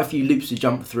 There are quite a few loops to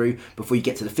jump through before you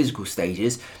get to the physical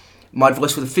stages. My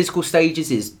advice for the physical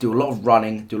stages is do a lot of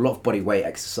running, do a lot of body weight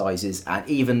exercises, and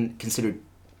even consider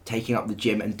taking up the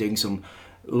gym and doing some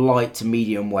light to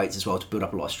medium weights as well to build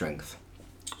up a lot of strength.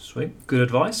 Sweet, good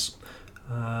advice.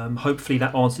 Hopefully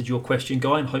that answered your question,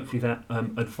 Guy, and hopefully that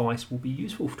advice will be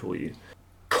useful for you.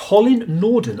 Colin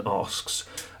Norden asks,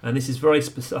 and this is I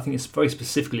think it's very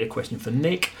specifically a question for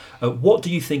Nick. What do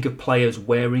you think of players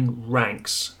wearing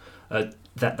ranks that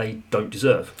they don't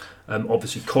deserve?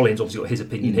 Obviously, Colin's got his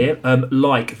opinion here.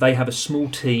 Like they have a small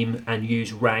team and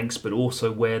use ranks, but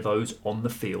also wear those on the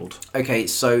field. Okay,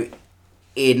 so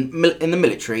in the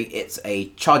military, it's a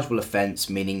chargeable offence,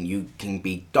 meaning you can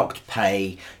be docked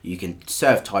pay, you can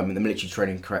serve time in the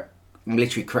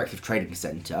military corrective training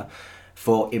centre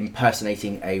for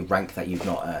impersonating a rank that you've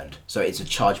not earned. So it's a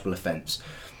chargeable offence.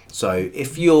 So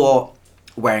if you're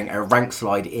wearing a rank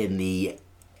slide in the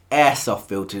airsoft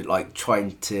field to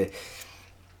trying to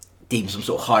deem some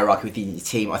sort of hierarchy within your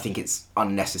team, I think it's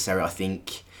unnecessary. I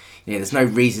think there's no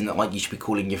reason that you should be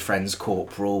calling your friends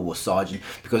corporal or sergeant,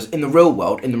 because in the real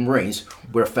world, in the Marines,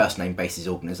 we're a first name basis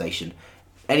organisation.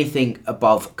 Anything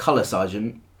above colour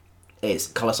sergeant, it's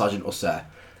colour sergeant or sir.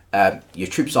 Your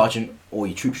troop sergeant or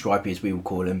your troop striper, as we will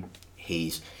call him,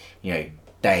 he's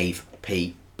Dave,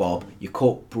 Pete, Bob. Your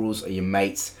corporals are your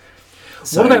mates.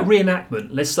 So, what about reenactment?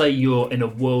 Let's say you're in a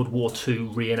World War II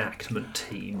reenactment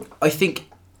team. I think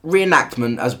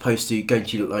reenactment, as opposed to going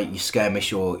to your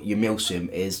skirmish or your meal swim,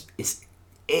 it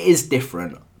is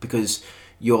different, because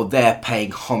you're there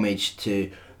paying homage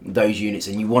to those units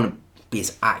and you want to be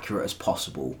as accurate as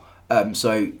possible.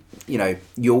 So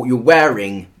you're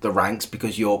wearing the ranks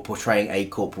because you're portraying a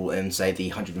corporal in, say,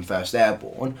 the 101st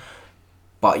Airborne,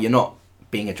 but you're not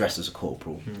being addressed as a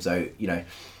corporal. So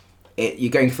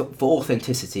you're going for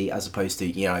authenticity, as opposed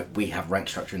to we have rank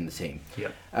structure in the team.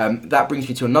 Yeah. That brings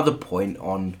me to another point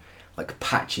on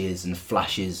patches and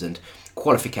flashes and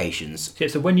qualifications. Yeah,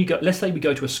 so when let's say we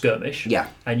go to a skirmish, yeah,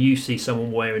 and you see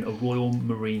someone wearing a Royal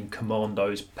Marine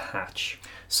Commandos patch.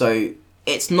 So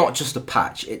it's not just a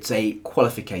patch; it's a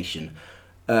qualification,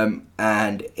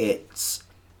 and it's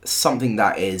something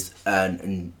that is earned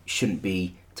and shouldn't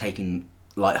be taken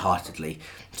lightheartedly.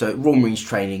 So Royal Marines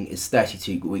training is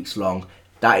 32 weeks long.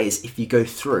 That is if you go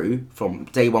through from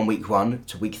day 1, week 1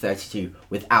 to week 32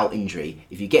 without injury.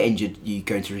 If you get injured, you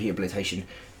go into rehabilitation.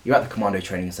 You're at the Commando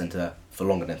Training Centre for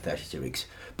longer than 32 weeks.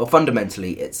 But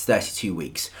fundamentally, it's 32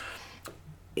 weeks.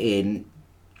 In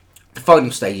the final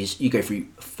stages, you go through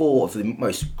 4 of the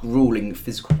most gruelling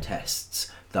physical tests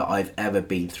that I've ever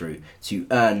been through to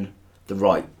earn the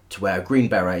right to wear a green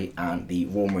beret and the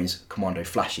Royal Marines Commando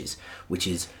flashes, which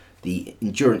is the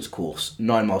endurance course,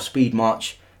 9-mile speed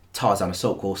march, Tarzan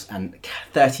assault course, and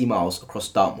 30 miles across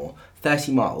Dartmoor.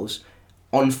 30 miles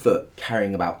on foot,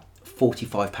 carrying about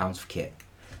 45 pounds of kit,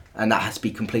 and that has to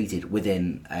be completed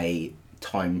within a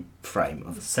time frame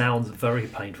of. Sounds very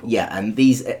painful. Yeah, and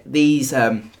these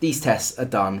tests are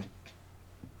done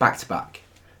back to back,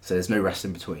 so there's no rest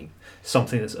in between.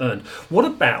 Something that's earned. What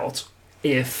about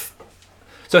if?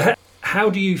 So how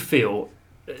do you feel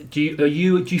Do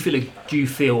you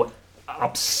feel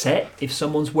upset if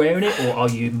someone's wearing it, or are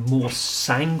you more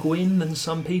sanguine than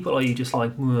some people? Are you just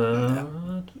like,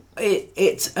 what?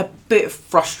 It's a bit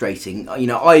frustrating. You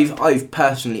know, I've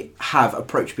personally have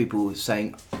approached people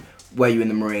saying, were you in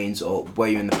the Marines or were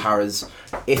you in the Paras?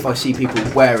 If I see people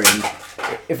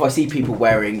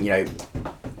wearing, you know,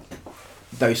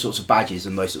 those sorts of badges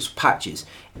and those sorts of patches,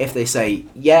 if they say,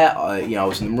 yeah, I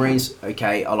was in the Marines,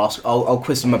 okay, I'll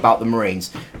quiz them about the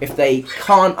Marines. If they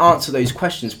can't answer those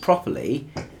questions properly,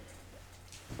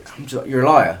 I'm just like, you're a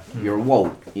liar, you're a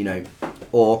walt, you know.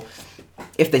 Or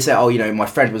if they say, oh, you know, my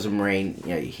friend was a Marine,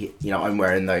 I'm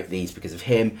wearing these because of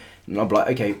him, and I'm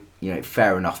like, okay, you know,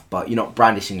 fair enough, but you're not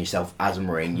brandishing yourself as a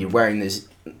Marine. You're wearing these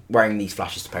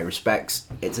flashes to pay respects.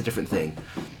 It's a different thing.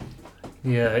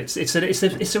 Yeah,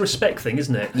 it's a respect thing,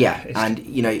 isn't it? Yeah, and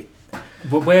you know,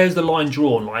 but where's the line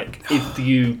drawn? Like, if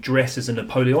you dress as a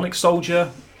Napoleonic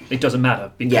soldier, it doesn't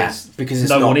matter because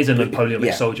no one is a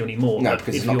Napoleonic soldier anymore. No,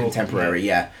 because it's not contemporary.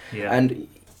 Yeah, and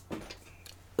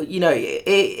you know, it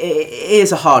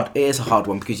is a hard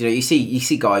one because you know you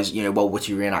see guys, you know, World War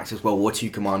II reenactors, World War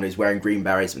II commandos wearing green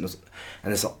berets,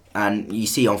 and you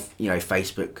see on, you know,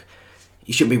 Facebook,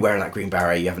 you shouldn't be wearing that green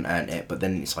beret, you haven't earned it. But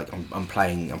then it's like I'm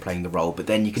playing the role. But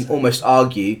then you can almost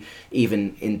argue,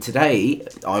 even in today,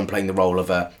 I'm playing the role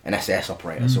of an SAS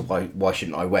operator. So why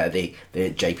shouldn't I wear the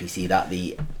JPC that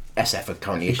the SF are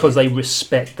currently issuing? Because they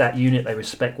respect that unit, they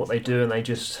respect what they do, and they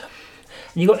just.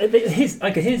 You got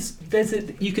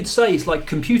you could say it's like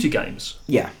computer games.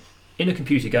 Yeah. In a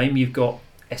computer game, you've got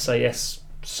SAS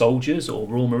soldiers or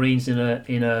Royal Marines in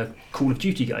a Call of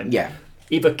Duty game. Yeah.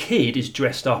 If a kid is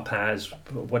dressed up as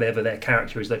whatever their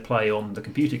character is they play on the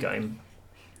computer game,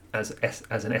 as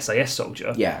an SAS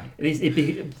soldier,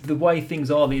 the way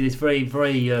things are, it's very,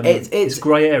 very. It's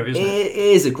grey area, isn't it? It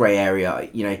is a grey area.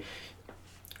 You know,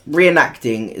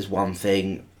 reenacting is one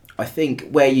thing. I think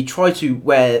where you try to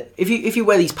wear, if you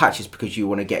wear these patches because you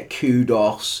want to get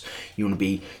kudos, you want to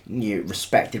be, you know,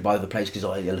 respected by other players because,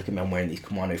 oh, look at me, I'm wearing these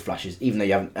commando flashes, even though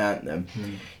you haven't earned them.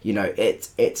 You know,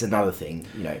 it's another thing.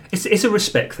 You know, it's a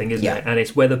respect thing, isn't it? And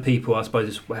it's whether people, I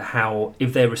suppose,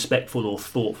 if they're respectful or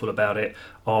thoughtful about it.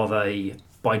 Are they,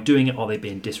 by doing it, are they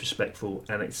being disrespectful?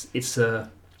 And it's I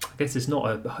guess it's not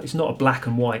a black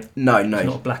and white. No, it's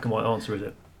not a black and white answer, is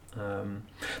it?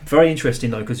 Very interesting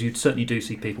though, because you certainly do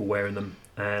see people wearing them,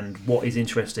 and what is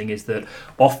interesting is that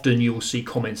often you'll see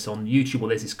comments on YouTube, well,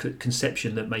 there's this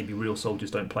conception that maybe real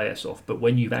soldiers don't play airsoft, but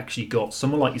when you've actually got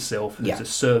someone like yourself who's a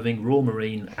serving Royal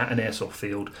Marine at an airsoft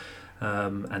field,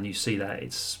 and you see that,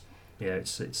 it's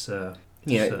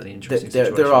certainly interesting.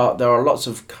 There are lots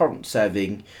of current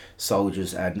serving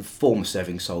soldiers and former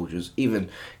serving soldiers, even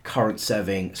current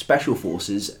serving special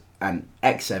forces and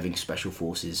ex-serving special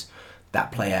forces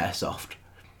that play airsoft.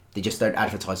 They just don't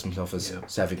advertise themselves as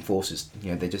serving forces.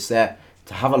 You know, they're just there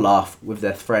to have a laugh with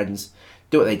their friends,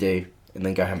 do what they do, and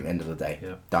then go home at the end of the day.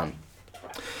 Yeah. Done.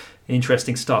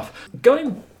 Interesting stuff.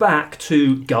 Going back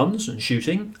to guns and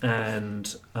shooting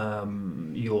and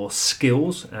your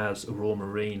skills as a Royal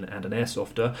Marine and an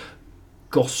airsofter,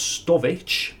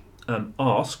 Gostovich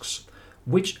asks,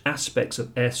 which aspects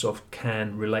of airsoft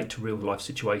can relate to real-life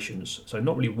situations? So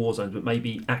not really war zones, but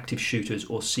maybe active shooters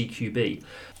or CQB.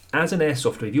 As an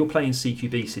airsofter, if you're playing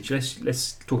CQB,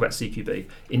 let's talk about CQB.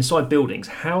 Inside buildings,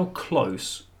 how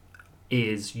close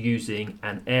is using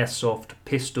an airsoft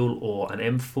pistol or an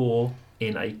M4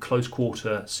 in a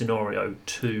close-quarter scenario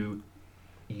to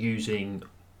using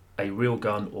a real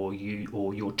gun or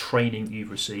your training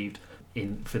you've received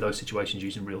for those situations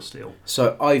using real steel?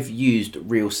 So I've used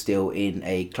real steel in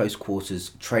a close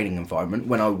quarters training environment.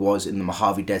 When I was in the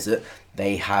Mojave Desert,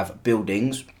 they have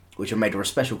buildings which are made of a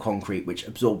special concrete which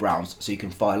absorb rounds, so you can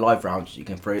fire live rounds, you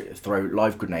can throw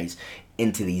live grenades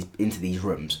into these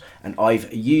rooms, and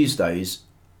I've used those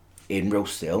in real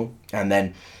steel. And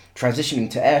then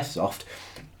transitioning to airsoft,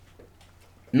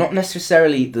 not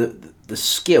necessarily the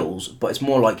skills, but it's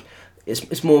more like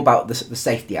it's more about the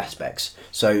safety aspects.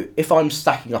 So if I'm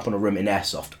stacking up on a room in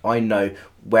airsoft, I know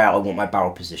where I want my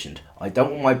barrel positioned. I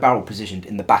don't want my barrel positioned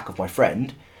in the back of my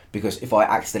friend, because if I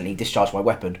accidentally discharge my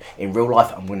weapon in real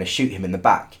life, I'm going to shoot him in the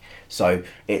back. So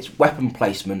it's weapon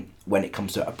placement when it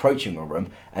comes to approaching a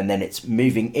room, and then it's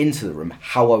moving into the room,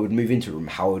 how I would move into a room,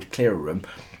 how I would clear a room.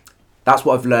 That's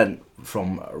what I've learned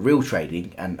from real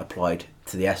training and applied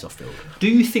to the airsoft field. Do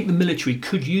you think the military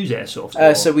could use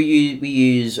airsoft? So we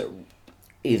use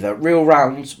either real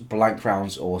rounds, blank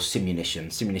rounds, or simunition.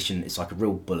 Simunition is like a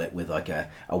real bullet with like a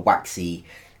waxy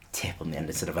tip on the end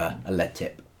instead of a lead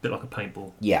tip. A bit like a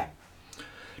paintball. Yeah.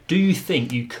 Do you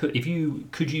think you could, if you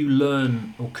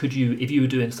were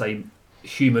doing, say,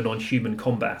 human on human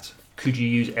combat. Could you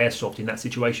use airsoft in that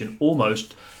situation?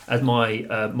 Almost as my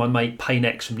mate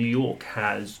Paynex from New York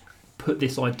has put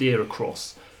this idea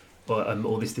across,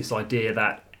 or this idea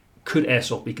that could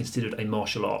airsoft be considered a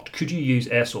martial art? Could you use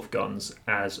airsoft guns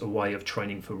as a way of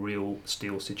training for real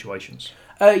steel situations?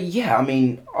 Yeah, I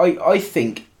mean, I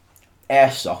think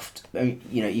airsoft. I mean,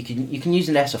 you can use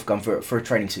an airsoft gun for a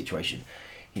training situation.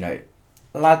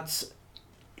 Lads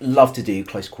love to do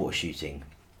close quarter shooting,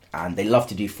 and they love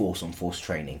to do force on force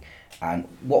training. And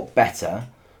what better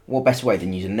way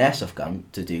than using an airsoft gun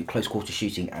to do close quarter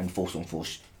shooting and force on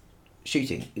force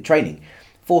shooting training?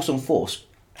 Force on force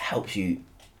helps you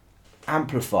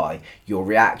amplify your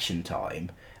reaction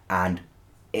time, and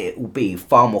it will be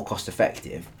far more cost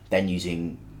effective than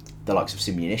using the likes of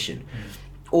simunition.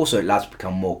 Also, it allows you to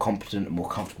become more competent and more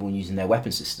comfortable in using their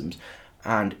weapon systems.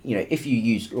 And if you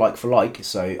use like for like,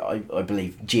 so I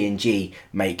believe G&G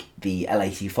make the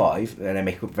L85, and they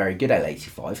make a very good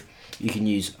L85. You can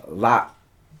use that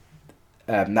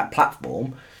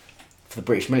platform for the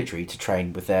British military to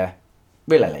train with their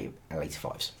real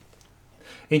L85s.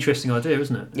 Interesting idea,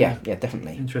 isn't it? Yeah,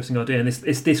 definitely. Interesting idea. And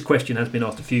this question has been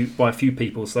asked by a few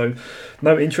people, so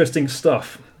no, interesting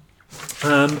stuff.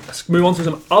 Let's move on to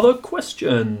some other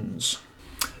questions.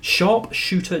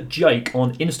 Sharpshooter Jake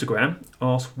on Instagram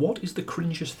asks, what is the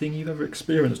cringiest thing you've ever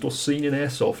experienced or seen in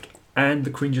airsoft, and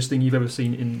the cringiest thing you've ever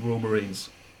seen in Royal Marines?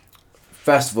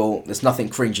 First of all, there's nothing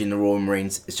cringy in the Royal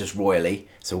Marines. It's just royally,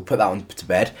 so we'll put that one to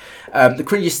bed. The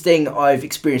cringiest thing I've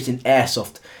experienced in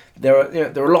airsoft, there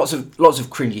are lots of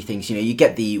cringy things. You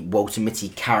get the Walter Mitty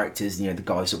characters, the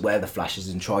guys that wear the flashes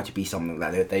and try to be something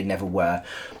that they never were.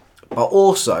 But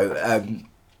also,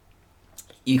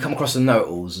 you come across the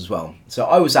know-it-alls as well. So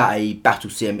I was at a battle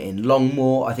sim in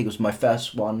Longmoor. I think it was my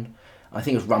first one. I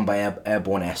think it was run by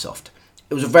Airborne Airsoft.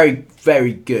 It was a very,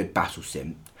 very good battle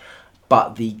sim.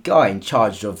 But the guy in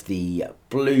charge of the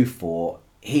Blue Fort,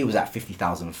 he was at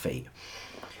 50,000 feet.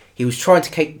 He was trying to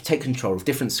take control of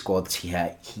different squads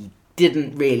here. He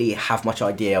didn't really have much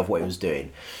idea of what he was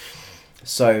doing.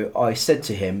 So I said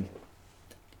to him,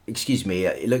 excuse me,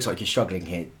 it looks like you're struggling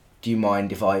here. Do you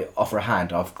mind if I offer a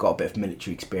hand? I've got a bit of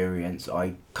military experience.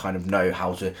 I kind of know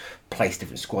how to place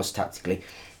different squads tactically.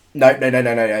 No.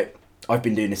 I've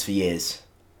been doing this for years.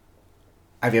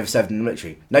 Have you ever served in the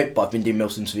military? Nope, but I've been doing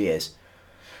milsims for years.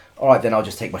 All right, then I'll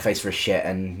just take my face for a shit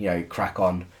and, crack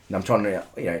on. And I'm trying to,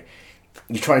 you're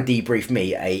trying to debrief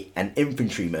me, an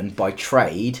infantryman by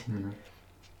trade,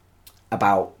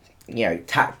 about,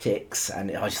 tactics.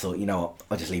 And I just thought, what,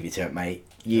 I'll just leave you to it, mate.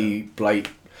 You blow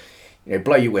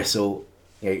your whistle,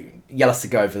 yell us to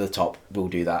go over the top, we'll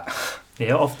do that.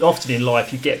 Yeah, often in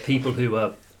life you get people who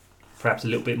are perhaps a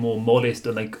little bit more modest,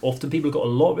 and people have got a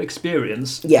lot of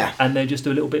experience, and they're just a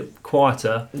little bit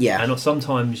quieter. Yeah. And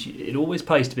sometimes it always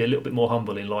pays to be a little bit more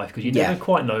humble in life, because you never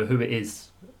quite know who it is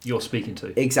you're speaking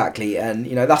to. Exactly, and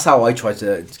that's how I try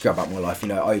to go about my life.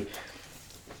 I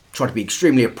try to be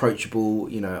extremely approachable.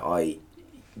 I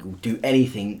will do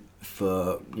anything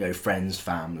for friends,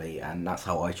 family, and that's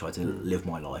how I try to live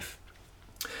my life.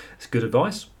 It's good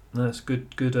advice. That's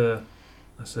good.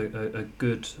 That's a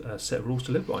good set of rules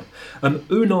to live by.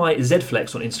 Unai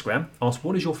Zflex on Instagram asks,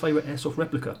 what is your favourite airsoft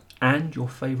replica and your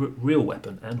favourite real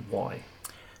weapon, and why?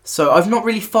 So I've not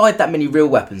really fired that many real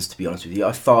weapons, to be honest with you.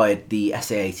 I fired the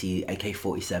SA-80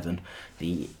 AK-47,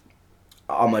 the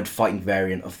armoured fighting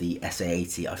variant of the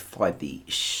SA-80. I fired the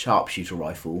sharpshooter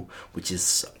rifle, which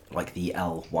is like the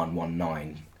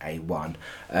L119A1.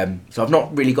 So I've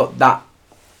not really got that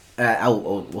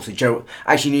also general.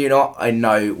 Actually, I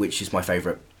know which is my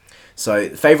favourite. So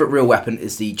the favourite real weapon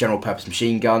is the general purpose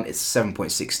machine gun. It's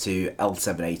 7.62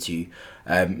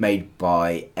 L7A2, made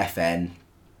by FN.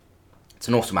 It's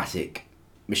an automatic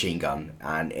machine gun,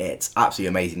 and it's absolutely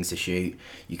amazing to shoot.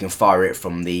 You can fire it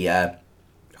from the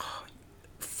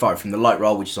light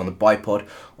roll, which is on the bipod,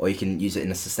 or you can use it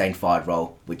in a sustained fired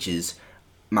roll, which is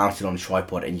mounted on a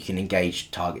tripod, and you can engage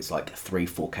targets like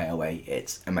 3-4 KOA.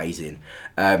 It's amazing.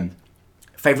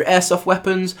 Favourite airsoft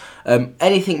weapons?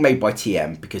 Anything made by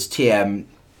TM, because TM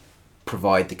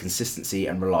provide the consistency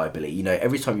and reliability.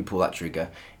 Every time you pull that trigger,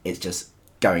 it's just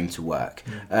going to work.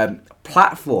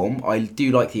 Platform, I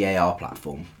do like the AR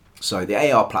platform. So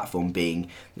the AR platform being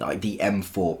like the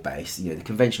M4 base, the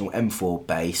conventional M4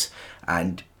 base,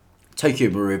 and Tokyo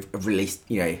Marine have released,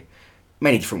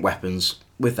 many different weapons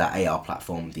with that AR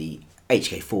platform. The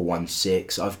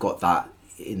HK416, I've got that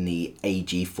in the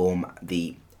AG form,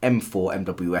 the M4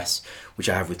 MWS, which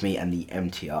I have with me, and the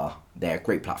MTR. They're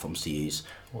great platforms to use.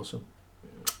 Awesome.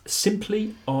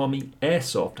 Simply Army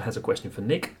Airsoft has a question for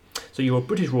Nick. So you're a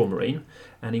British Royal Marine,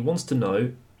 and he wants to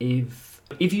know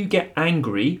if you get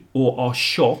angry or are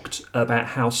shocked about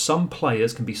how some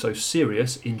players can be so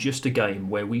serious in just a game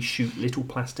where we shoot little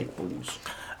plastic balls.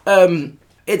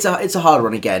 It's a hard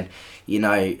one again.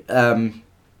 It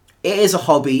is a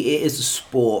hobby. It is a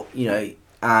sport.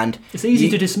 And it's easy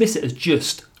to dismiss it as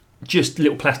just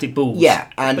little plastic balls. Yeah,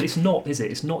 but it's not, is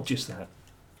it? It's not just that.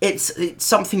 It's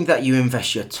something that you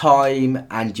invest your time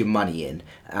and your money in,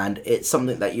 and it's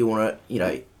something that you want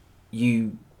to,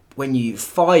 when you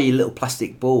fire a little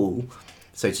plastic ball,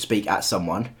 so to speak, at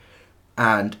someone,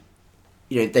 and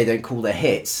they don't call their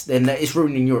hits, then it's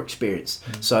ruining your experience.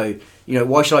 So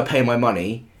why should I pay my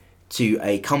money to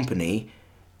a company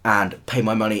and pay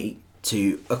my money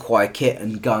to acquire kit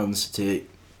and guns to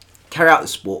carry out the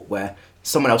sport where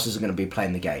someone else is going to be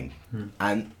playing the game,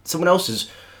 and someone else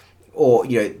is, or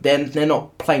then they're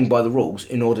not playing by the rules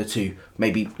in order to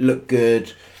maybe look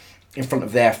good in front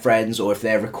of their friends, or if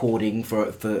they're recording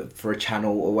for a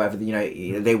channel or whatever,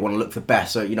 they want to look the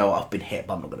best. So I've been hit,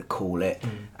 but I'm not going to call it,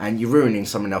 and you're ruining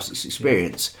someone else's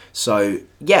experience. So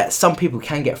yeah, some people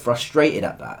can get frustrated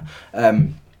at that.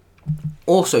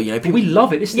 Also, people, we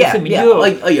love it. This is the thing.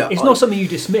 It's not something you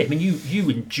dismiss. I mean, you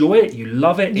enjoy it. You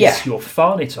love it. It's your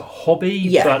fun. It's a hobby.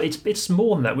 Yeah. But it's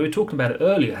more than that. We were talking about it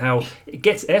earlier. How it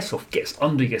gets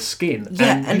under your skin.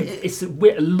 Yeah, and it's a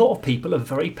lot of people are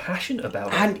very passionate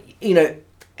about it. And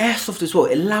airsoft as well.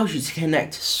 It allows you to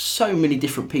connect to so many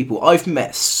different people. I've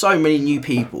met so many new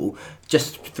people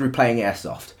just through playing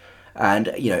airsoft, and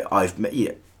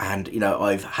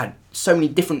I've had so many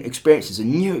different experiences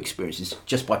and new experiences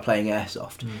just by playing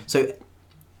airsoft. So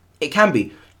it can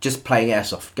be just playing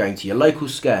airsoft, going to your local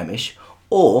skirmish,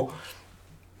 or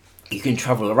you can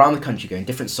travel around the country, going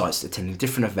different sites, attending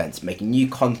different events, making new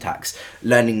contacts,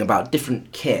 learning about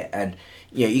different kit, and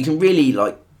you can really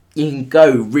you can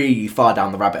go really far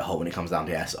down the rabbit hole when it comes down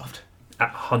to airsoft.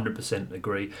 100%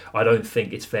 agree. I don't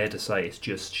think it's fair to say it's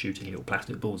just shooting little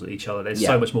plastic balls at each other. There's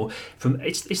so much more.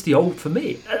 It's the old, for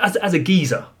me, as a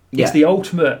geezer, it's the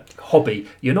ultimate hobby.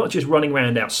 You're not just running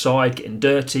around outside, getting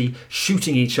dirty,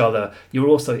 shooting each other.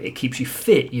 It keeps you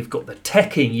fit. You've got the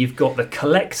teching, you've got the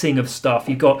collecting of stuff,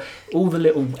 you've got all the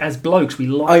little, as blokes, we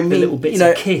like the little bits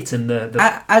of kit and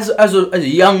the... As a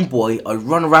young boy, I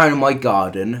run around in my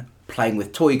garden playing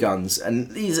with toy guns,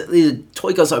 and these are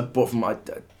toy guns I bought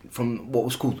from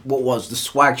what was the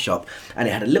swag shop, and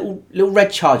it had a little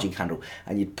red charging handle,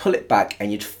 and you'd pull it back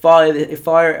and you'd fire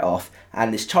it off,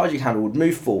 and this charging handle would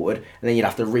move forward, and then you'd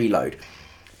have to reload.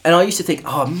 And I used to think,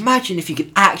 imagine if you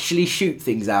could actually shoot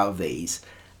things out of these.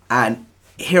 And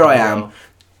here I am,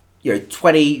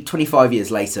 25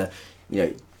 years later,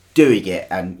 doing it,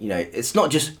 and it's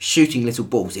not just shooting little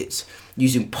balls, it's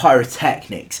using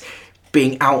pyrotechnics,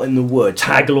 being out in the woods,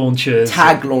 tag launchers,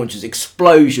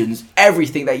 explosions,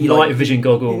 everything that you night vision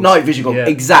goggles,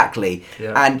 exactly.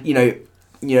 And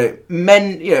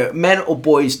men or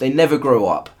boys, they never grow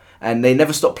up and they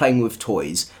never stop playing with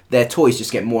toys. Their toys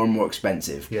just get more and more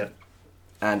expensive.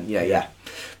 And no,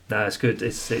 it's good.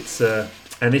 It's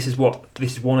and this is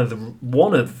one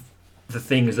of the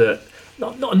things that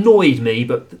not annoyed me,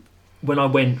 but when I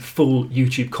went full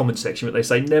YouTube comment section, but they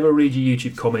say never read your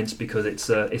YouTube comments because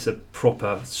it's a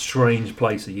proper strange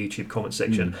place, a YouTube comment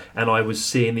section. And I was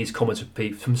seeing these comments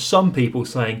from some people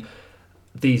saying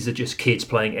these are just kids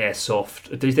playing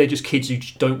airsoft. They're just kids who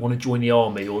don't want to join the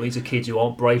army, or these are kids who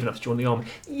aren't brave enough to join the army.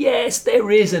 Yes,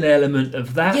 there is an element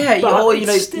of that. Yeah, but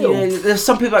still, there's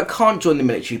some people that can't join the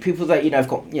military. People that have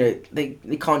got they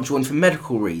can't join for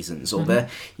medical reasons, or they're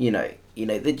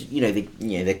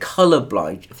they're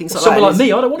colourblind. Things like someone like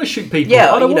me, I don't want to shoot people.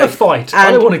 I don't want to fight.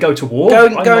 I don't want to go to war. I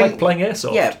like playing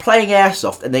airsoft. Yeah, playing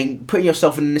airsoft and then putting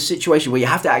yourself in a situation where you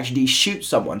have to actually shoot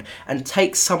someone and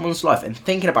take someone's life, and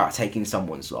thinking about taking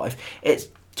someone's life, it's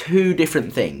two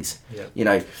different things.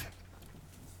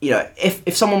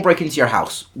 If someone broke into your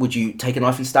house, would you take a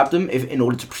knife and stab them in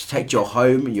order to protect your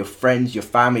home and your friends, your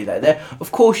family that are there?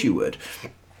 Of course you would.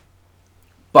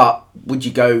 But would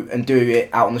you go and do it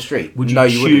out on the street? Would you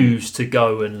choose to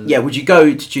go and... Yeah, would you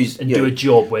go to choose... And do a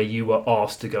job where you were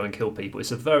asked to go and kill people?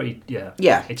 It's a very...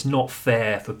 Yeah. It's not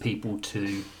fair for people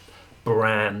to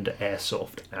brand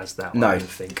airsoft as that. No, I don't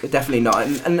think. Definitely not.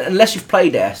 And unless you've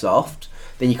played airsoft,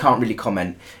 then you can't really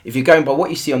comment. If you're going by what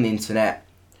you see on the internet,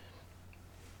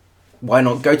 why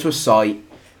not go to a site,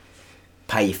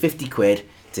 pay your 50 quid...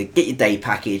 to get your day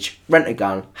package, rent a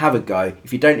gun, have a go.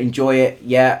 If you don't enjoy it,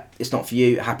 it's not for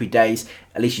you, happy days.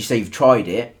 At least you say you've tried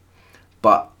it.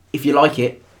 But if you like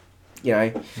it,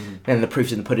 then the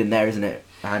proof's in the pudding there, isn't it?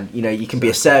 And you can be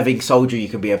a serving soldier, you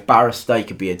can be a barrister, you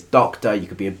could be a doctor, you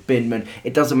could be a binman.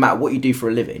 It doesn't matter what you do for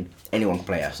a living. Anyone can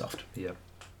play airsoft. Yeah.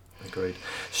 Agreed.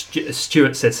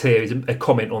 Stuart says here is a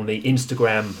comment on the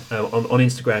Instagram. On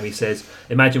Instagram, he says,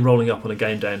 "Imagine rolling up on a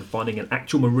game day and finding an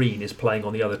actual Marine is playing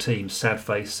on the other team. Sad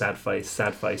face, sad face,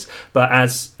 sad face." But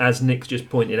as Nick just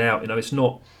pointed out, it's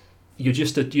not. You're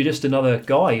just another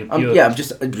guy. I'm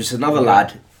just another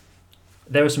lad.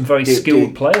 There are some very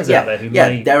skilled players out there who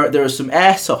may. There are some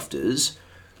airsofters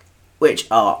which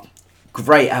are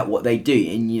great at what they do,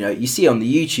 and you see on the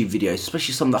YouTube videos,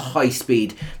 especially some of the high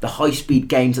speed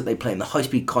games that they play and the high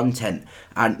speed content,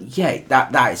 and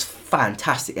that is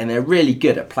fantastic, and they're really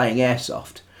good at playing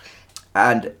airsoft.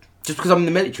 And just because I'm in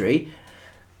the military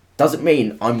doesn't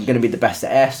mean I'm going to be the best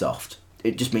at airsoft.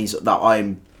 It just means that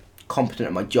I'm competent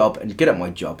at my job and good at my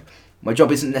job. My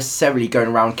job isn't necessarily going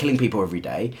around killing people every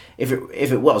day. If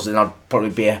it was, then I'd probably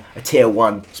be a tier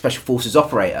 1 special forces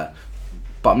operator,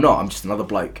 but I'm not. I'm just another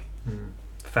bloke.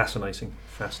 Fascinating.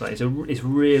 It's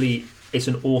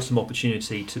an awesome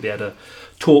opportunity to be able to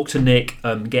talk to Nick,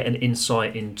 get an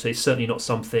insight into. It's certainly not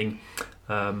something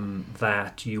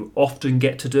that you often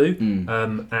get to do,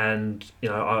 and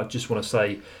I just want to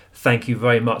say thank you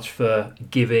very much for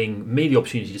giving me the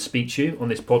opportunity to speak to you on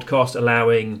this podcast,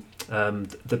 allowing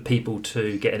the people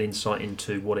to get an insight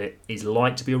into what it is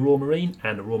like to be a Royal Marine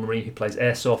and a Royal Marine who plays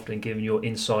airsoft, and giving your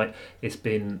insight. It's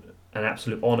been an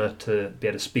absolute honour to be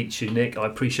able to speak to you, Nick. I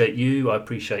appreciate you, I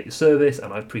appreciate your service,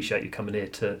 and I appreciate you coming here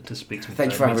to speak to me.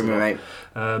 Thanks for having me, mate.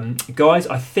 Guys,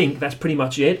 I think that's pretty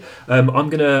much it. I'm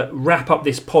going to wrap up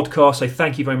this podcast, so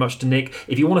thank you very much to Nick.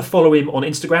 If you want to follow him on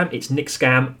Instagram, it's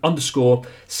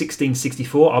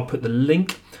nickskam_1664. I'll put the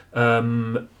link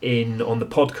in on the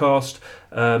podcast.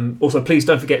 Also, please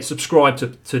don't forget to subscribe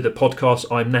to the podcast.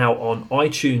 I'm now on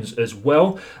iTunes as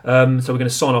well. So we're going to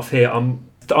sign off here.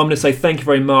 I'm going to say thank you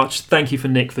very much. Thank you for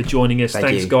Nick for joining us.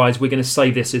 Thanks, guys. We're going to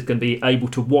save this. It's going to be able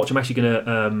to watch. I'm actually going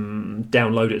to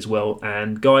download it as well.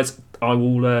 And guys, I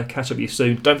will catch up with you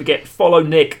soon. Don't forget, follow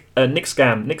Nick. Nick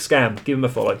Skam. Give him a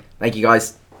follow. Thank you,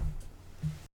 guys.